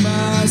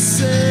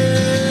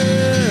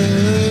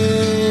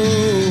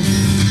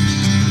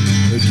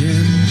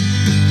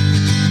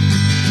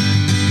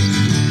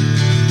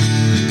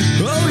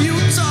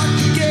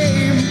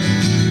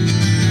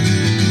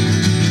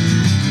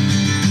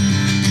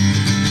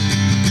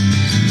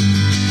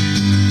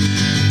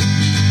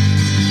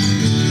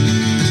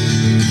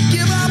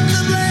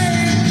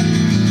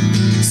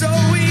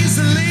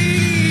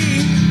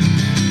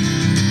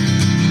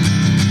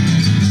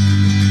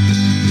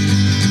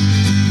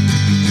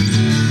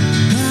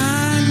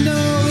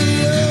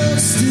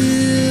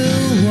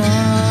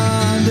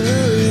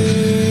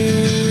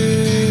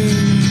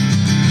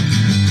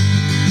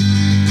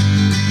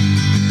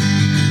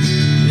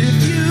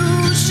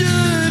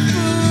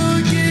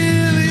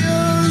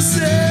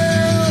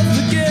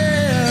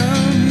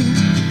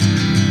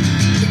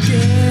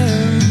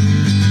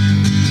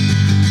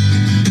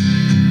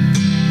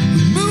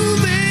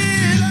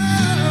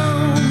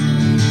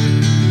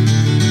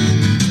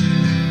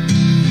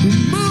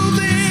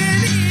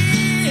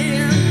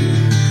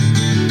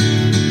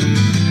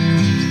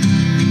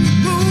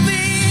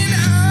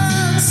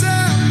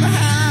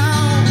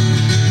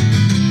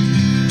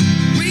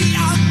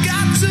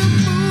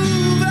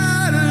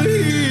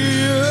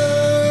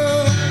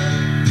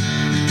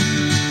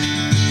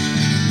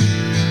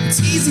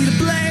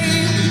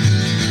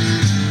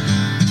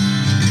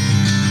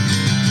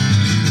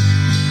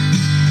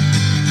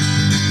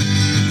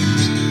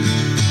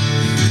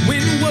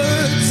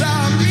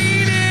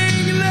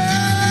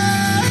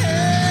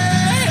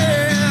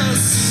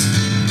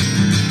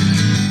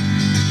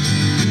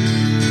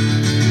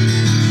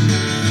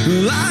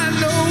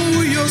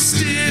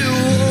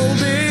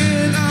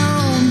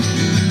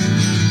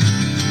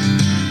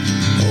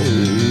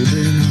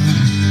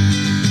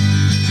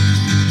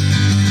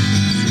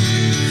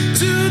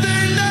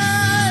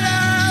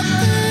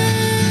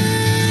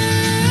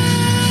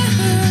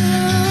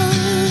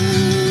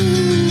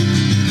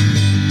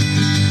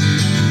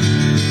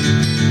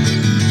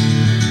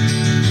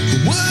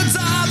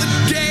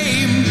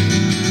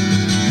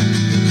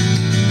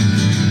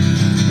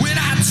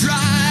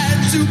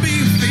to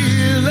be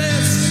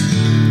fearless.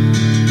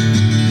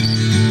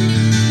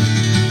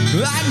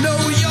 I know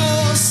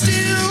you're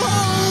still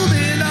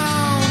holding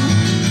on.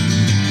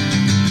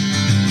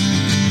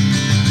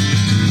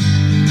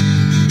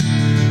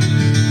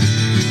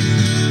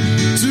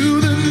 To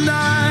the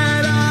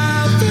night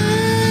I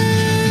fell.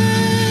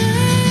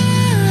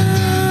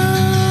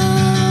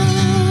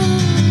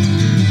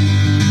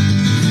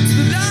 To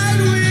the night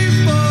we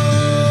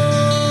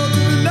fall. To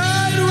the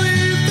night we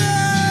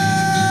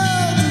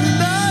fell. To the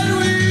night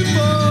we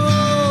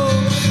fall.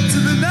 To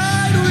the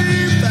night we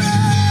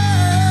fell.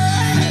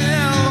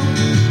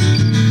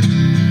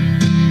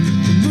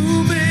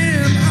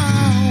 Moving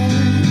on.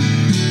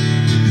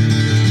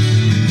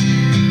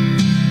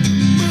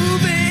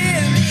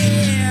 Moving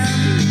in.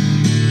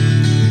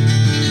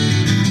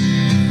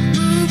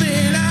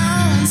 Moving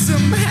on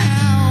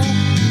somehow.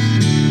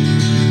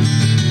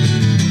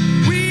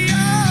 We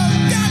all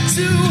got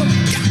to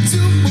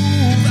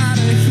move out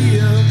of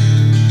here.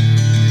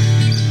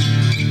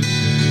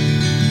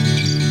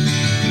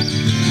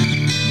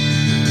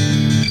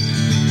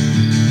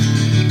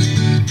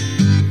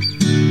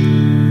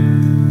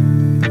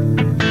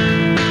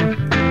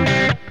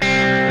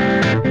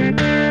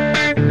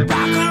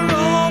 Rock and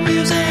roll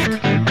music,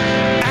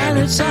 and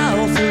it's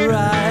off the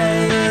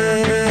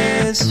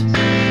rise.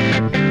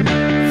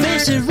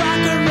 This is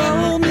rock and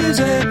roll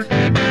music,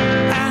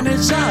 and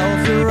it's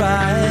off the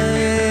rise.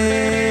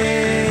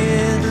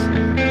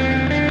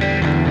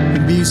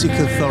 Music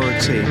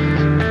Authority,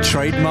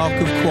 trademark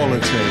of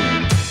quality.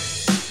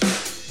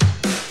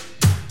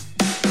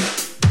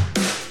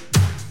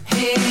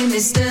 Hey,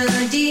 Mr.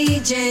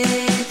 DJ,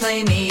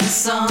 play me a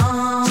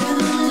song.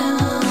 Turn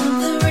up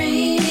the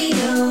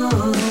radio.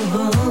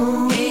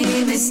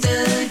 Hey, Mr.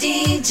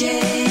 DJ,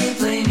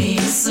 play me a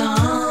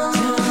song.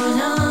 Turn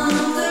up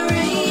the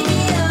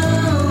radio.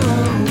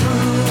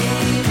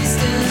 Hey,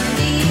 Mr.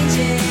 DJ,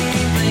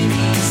 play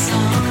me a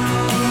song.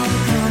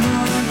 Come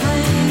on,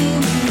 play me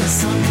a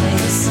song, play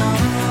a song.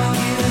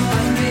 You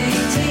got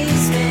great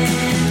taste, man,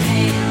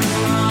 can't go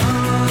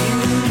wrong.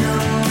 You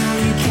know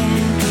you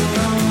can't go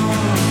wrong.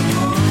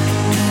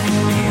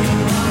 You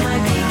are my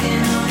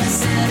beacon on a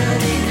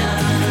Saturday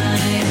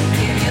night.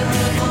 Hear your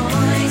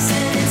voice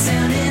and it's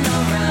sounding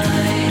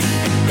alright.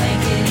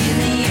 Blanket in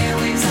the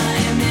airwaves, I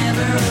am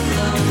never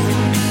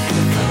alone.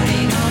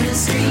 Floating on the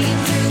stream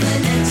through the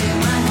net to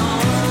my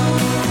home.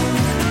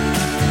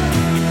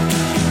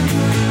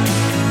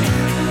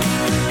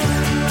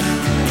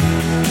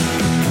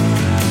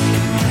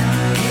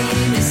 Hey,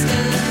 Mr.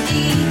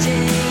 DJ,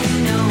 you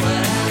know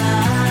what I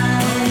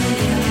like.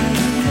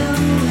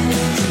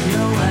 You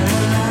know what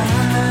I like.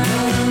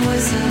 The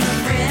voice of a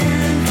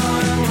friend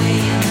far away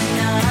in the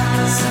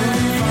night. So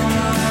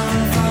far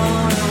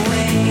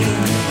away in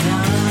the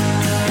night.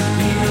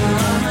 You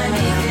are my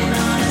beacon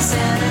on a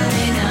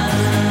Saturday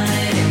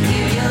night. And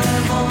hear your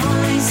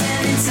voice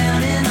and it's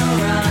sounding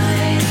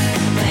alright.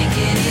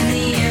 Blanket in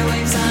the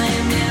airwaves, I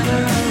am never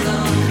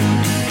alone.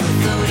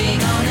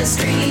 Floating on a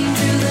stream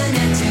through the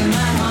net to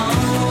my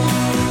home.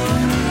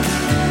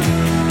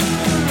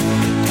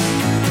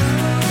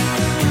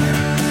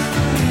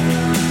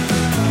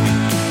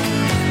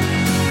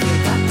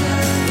 Got the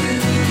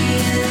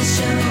grooviest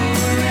show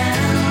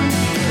around.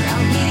 You're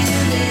out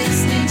here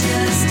listening,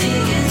 just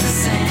digging the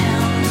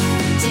sound.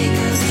 Take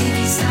a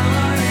baby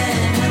star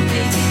and help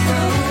it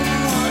grow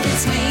on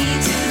its way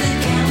to the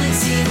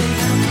galaxy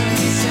without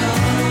much show.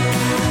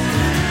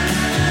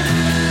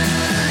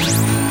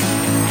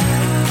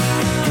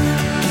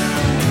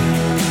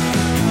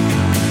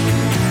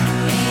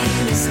 Hey,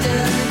 Mr.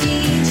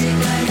 DJ,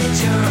 glad that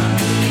you're on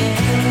the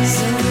air.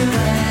 So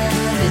glad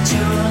that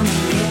you're on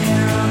the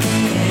air, on the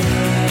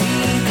air.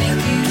 Thank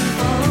you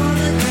for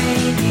the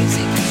great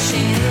music you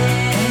share.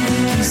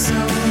 Thank you so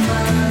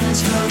much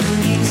for the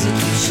music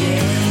you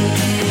share.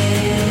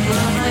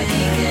 On my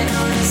beacon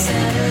on a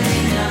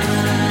Saturday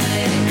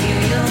night, and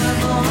hear your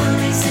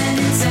voice and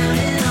it's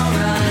sounding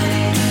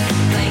alright.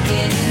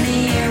 Blanket in the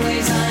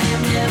airwaves, I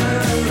am never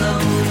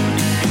alone.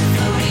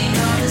 Floating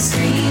on a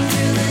stream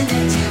through the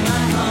net to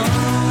my home.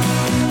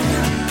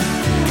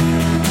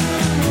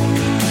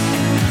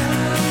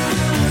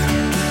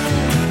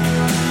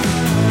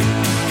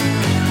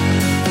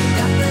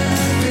 Got the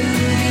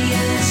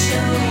grooviest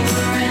show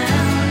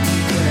around.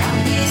 We're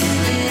out here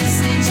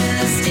listening,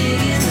 just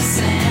digging the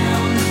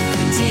sound.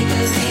 Take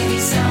a baby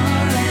star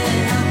and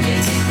help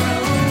it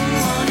grow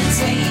on its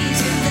way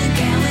to the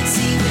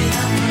galaxy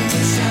without much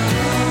to show.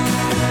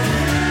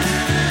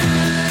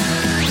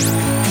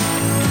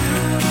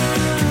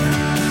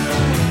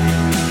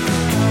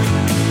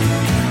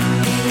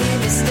 Hey,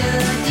 Mr.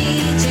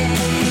 DJ,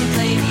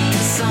 play me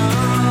a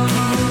song.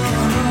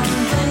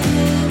 Play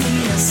me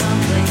a song,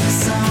 play a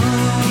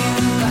song.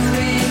 You got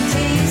great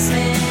taste,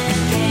 man,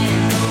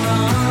 can't go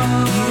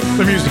wrong.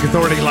 The Music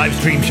Authority live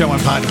stream show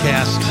and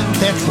podcast.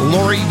 That's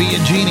Lori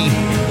Biagini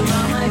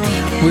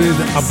with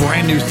a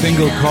brand new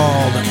single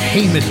called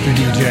Hey Mr.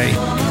 DJ.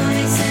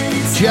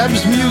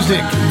 Jeb's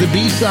Music, the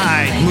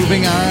B-side.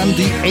 Moving on,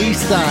 the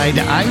A-side,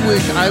 I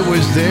Wish I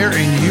Was There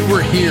and You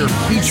Were Here,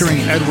 featuring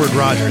Edward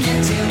Rogers.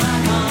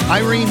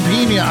 Irene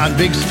Pena on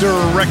Big Stir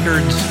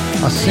Records,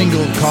 a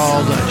single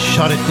called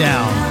Shut It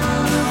Down.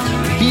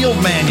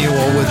 Field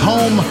Manual with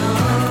Home,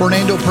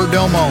 Fernando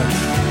Perdomo,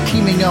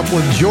 teaming up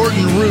with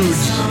Jordan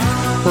Rhodes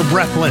for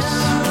Breathless.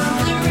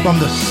 From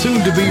the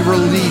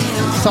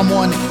soon-to-be-released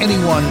Someone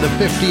Anyone, the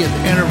 50th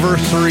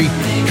anniversary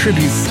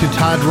tribute to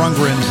Todd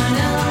Rundgren's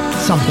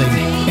Something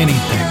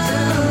Anything.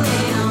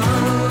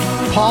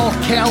 Paul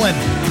Callan.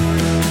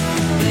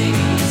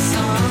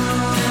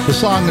 The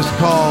song is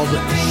called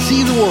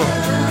See the World.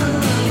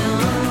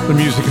 The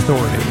Music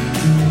Authority.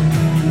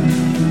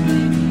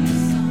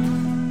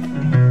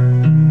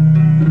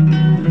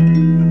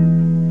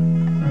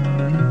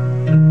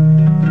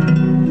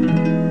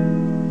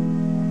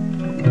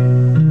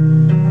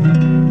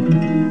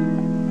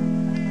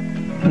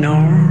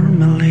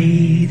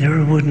 Normally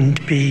there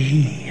wouldn't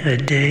be a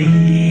day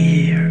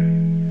here,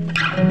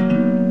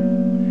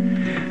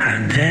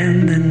 and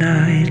then the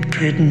night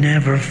could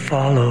never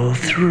follow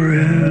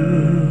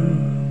through.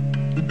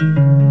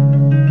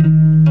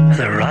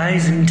 The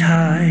rising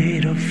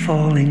tide of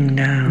falling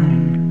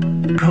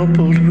down,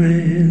 coupled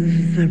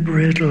with the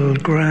brittle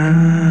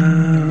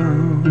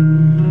ground.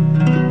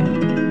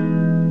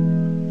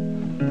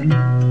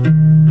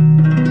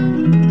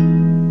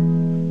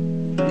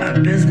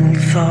 Abysmal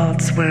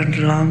thoughts weren't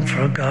long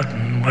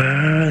forgotten,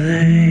 were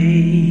they?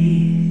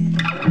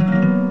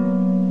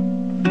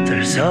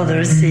 There's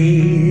other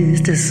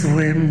seas to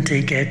swim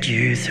to get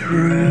you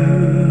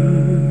through.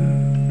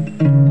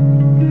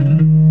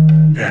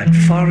 That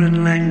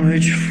foreign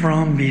language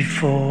from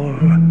before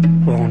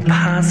won't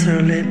pass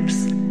her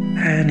lips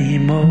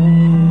anymore.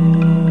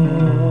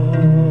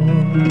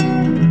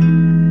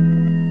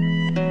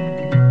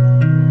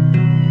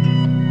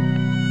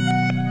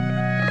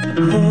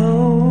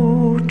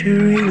 Oh, to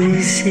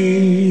really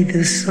see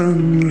the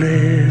sun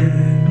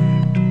lift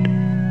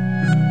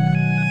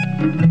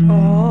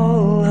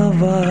all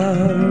of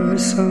our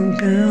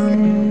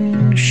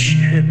sunken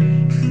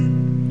ships,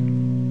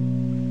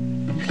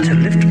 to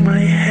lift my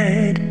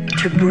head,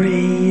 to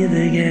breathe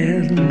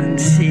again and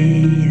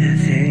see the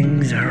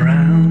things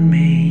around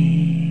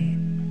me,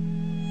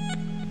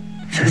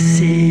 to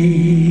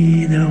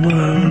see the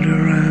world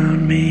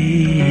around me.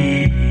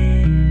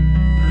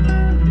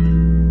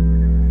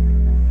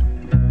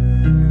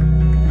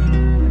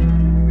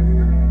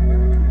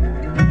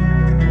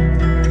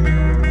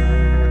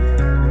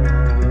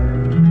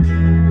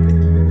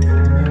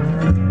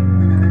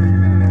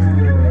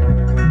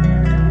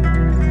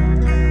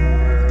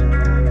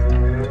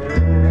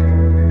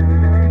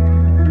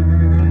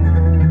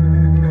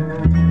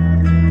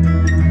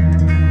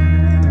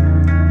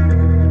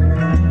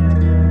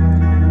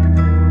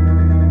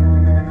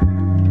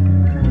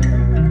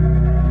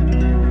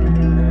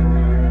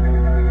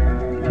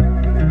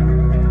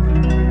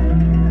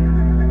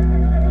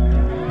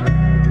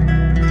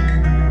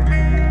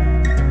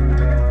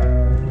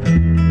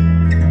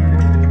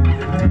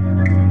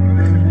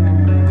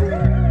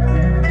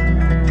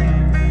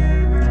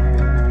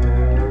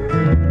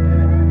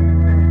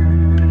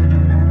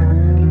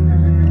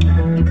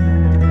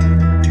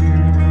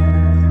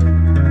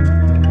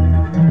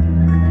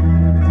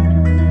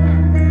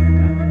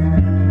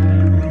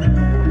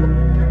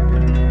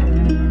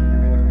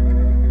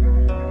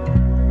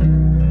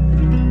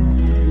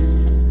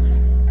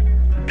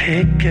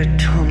 Pick a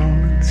tunnel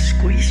and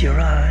squeeze your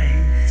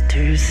eyes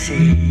to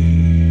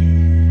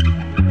see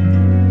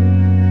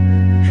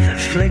the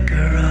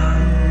flicker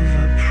of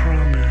a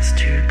promise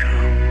to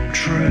come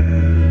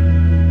true.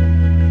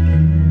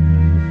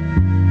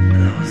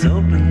 Those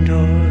open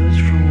doors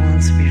from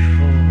once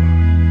before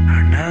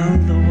are now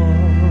the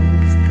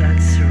walls that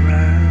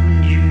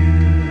surround you.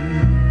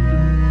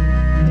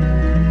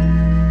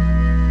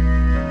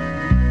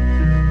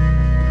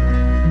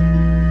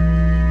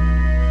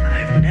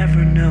 I've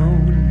never known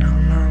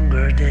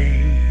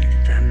day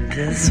than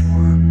this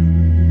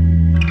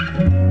one.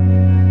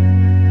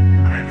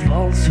 I've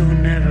also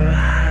never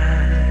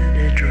had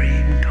a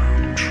dream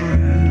come true.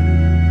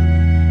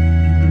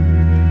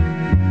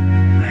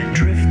 I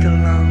drift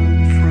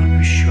along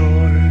from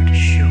shore to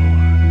shore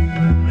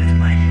with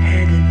my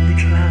head in the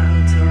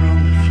clouds or on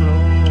the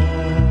floor.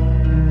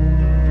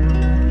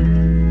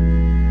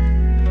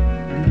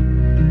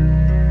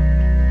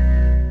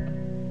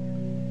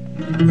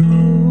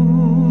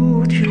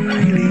 Oh, to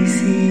really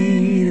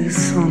see the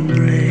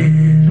sunlit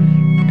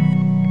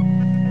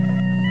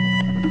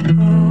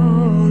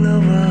all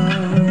of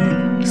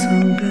our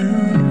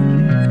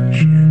sunken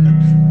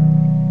ships,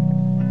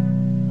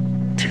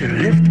 to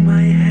lift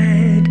my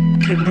head,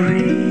 to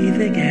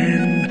breathe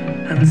again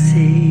and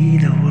see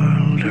the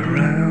world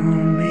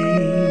around me,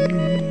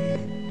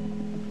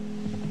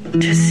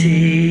 to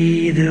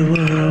see the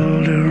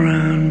world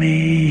around me.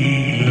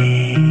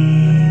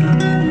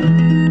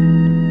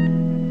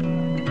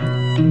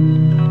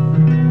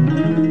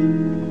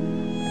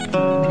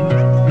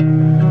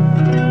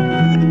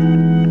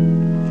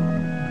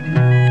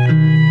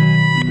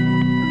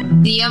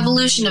 the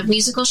evolution of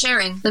musical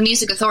sharing, the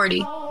Music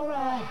Authority.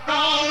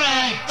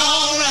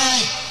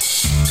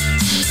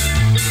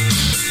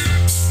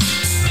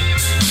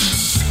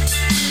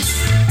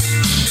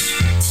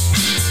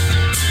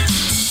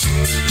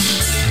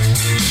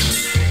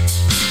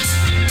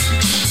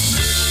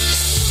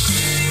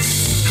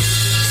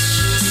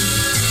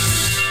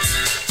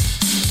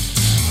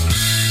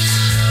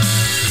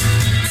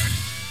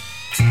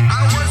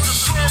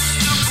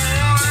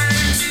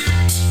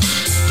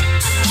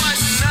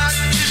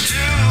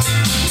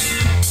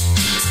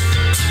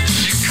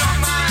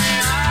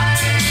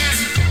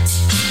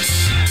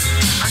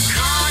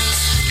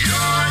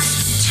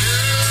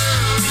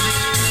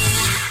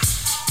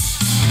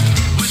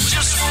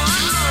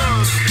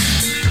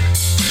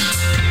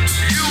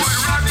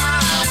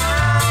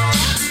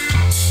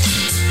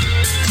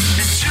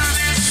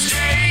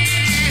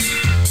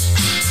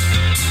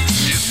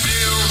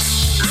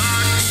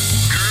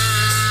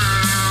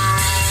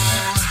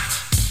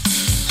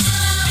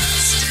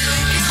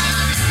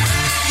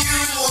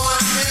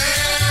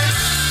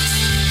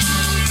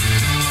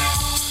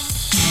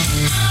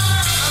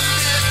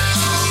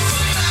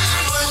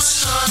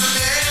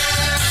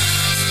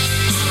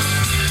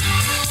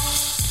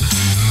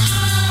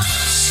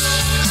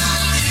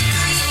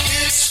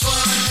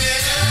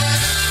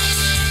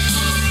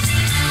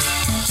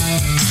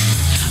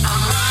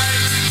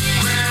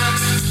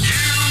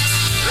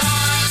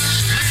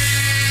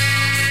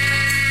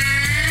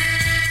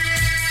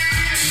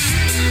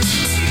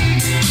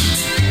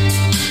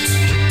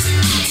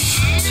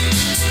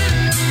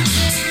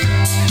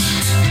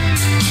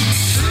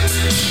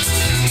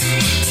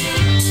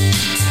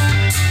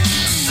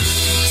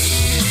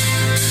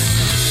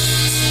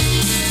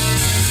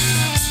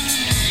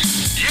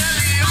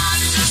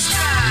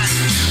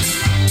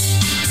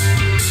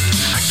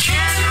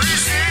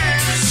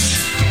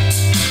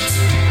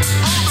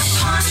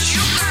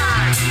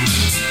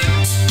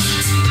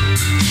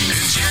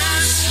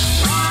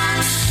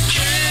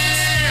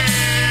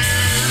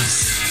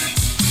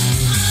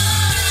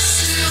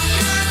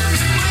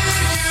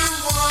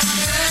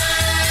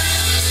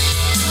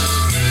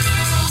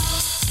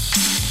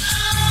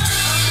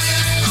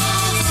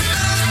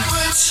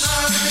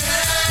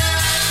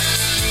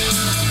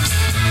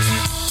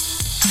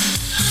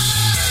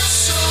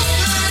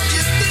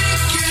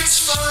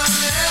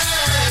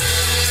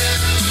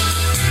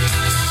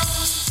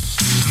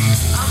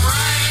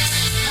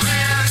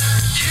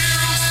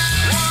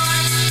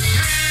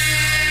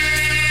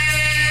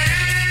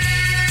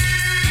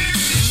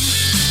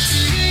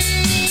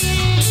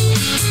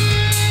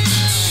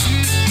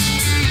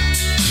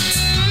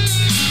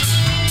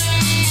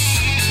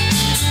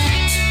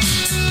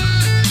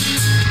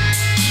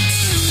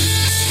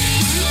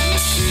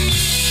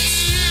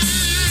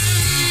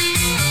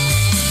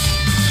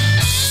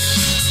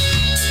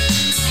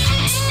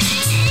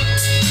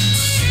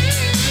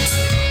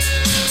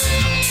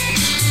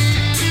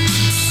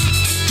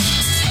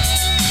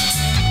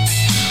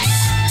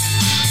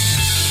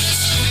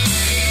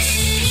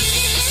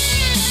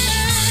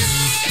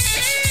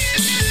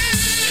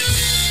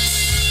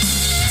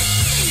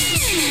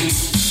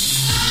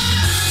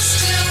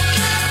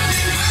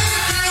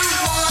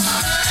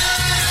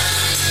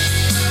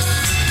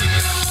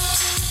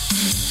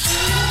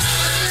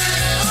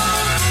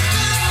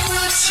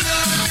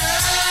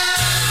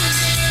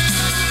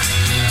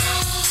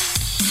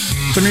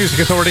 The Music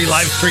Authority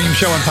live stream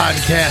show and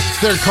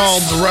podcast. They're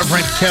called the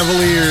Reverend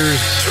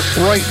Cavaliers,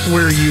 Right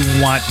Where You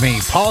Want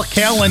Me. Paul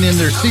Callan in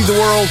their See the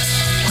World.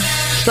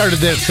 Started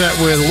that set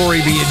with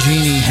Lori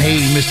Biagini,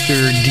 Hey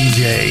Mr.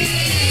 DJ.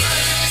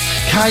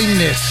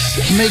 Kindness.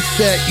 Make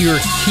that your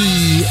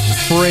key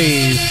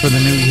phrase for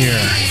the new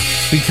year.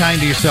 Be kind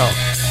to yourself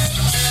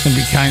and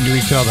be kind to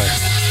each other.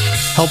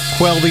 Help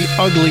quell the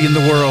ugly in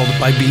the world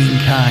by being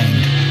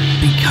kind.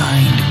 Be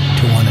kind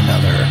to one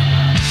another.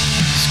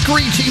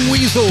 Screeching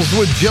Weasels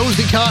with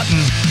Josie Cotton.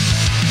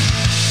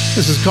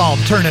 This is called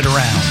Turn It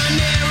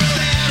Around.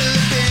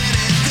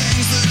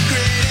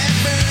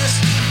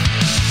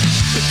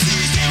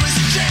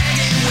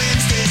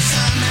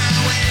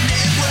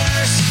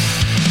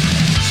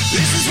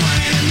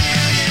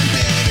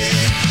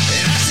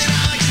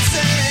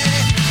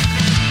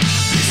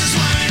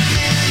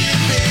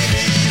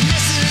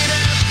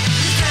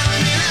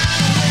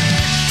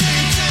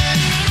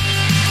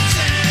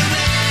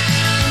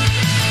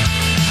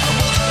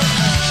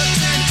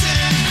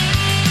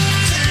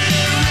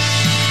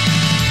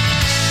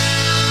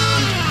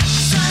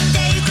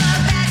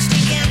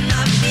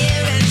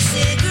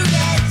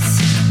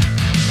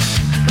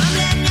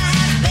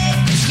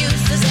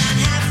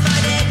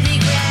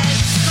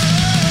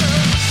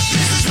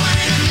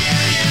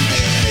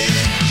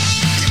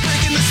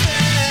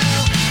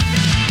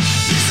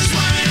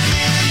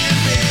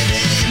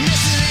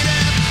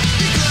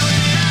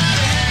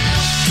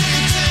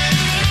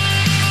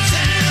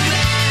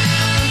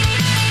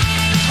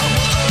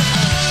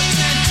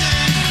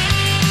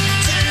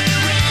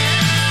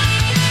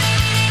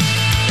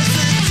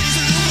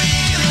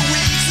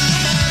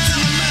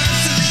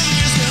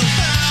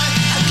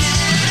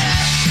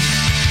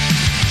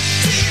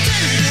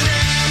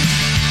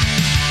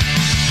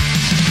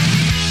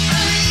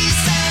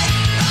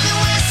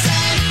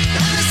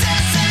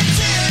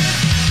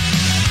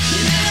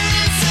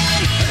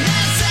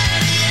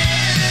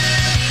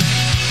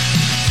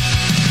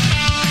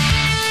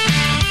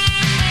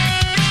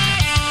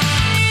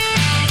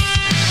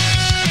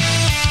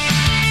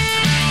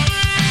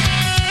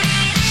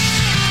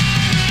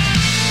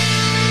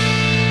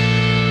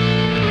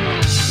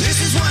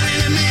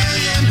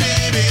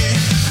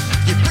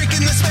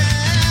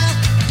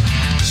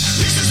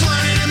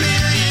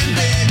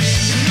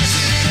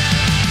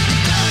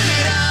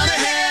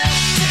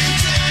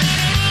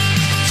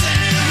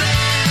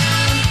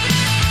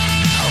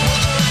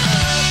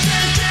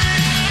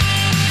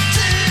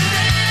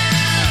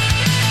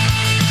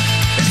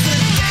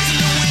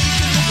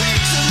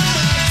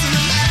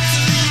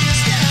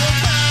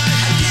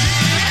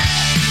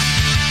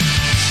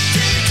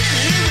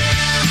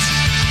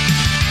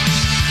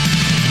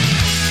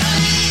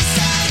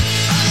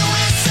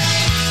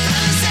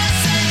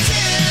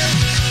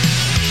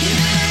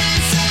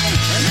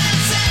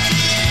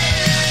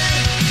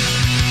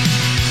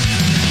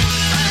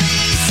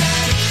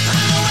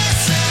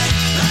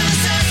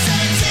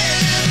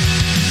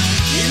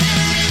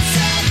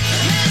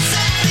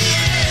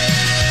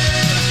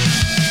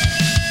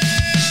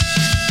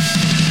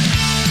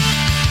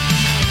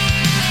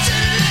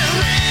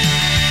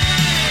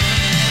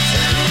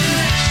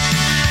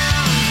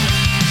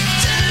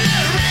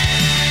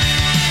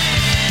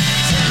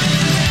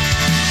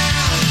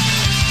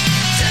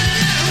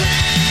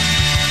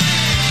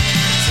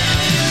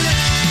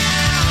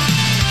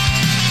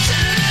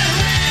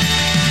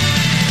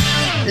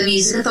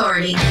 Music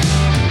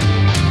Authority.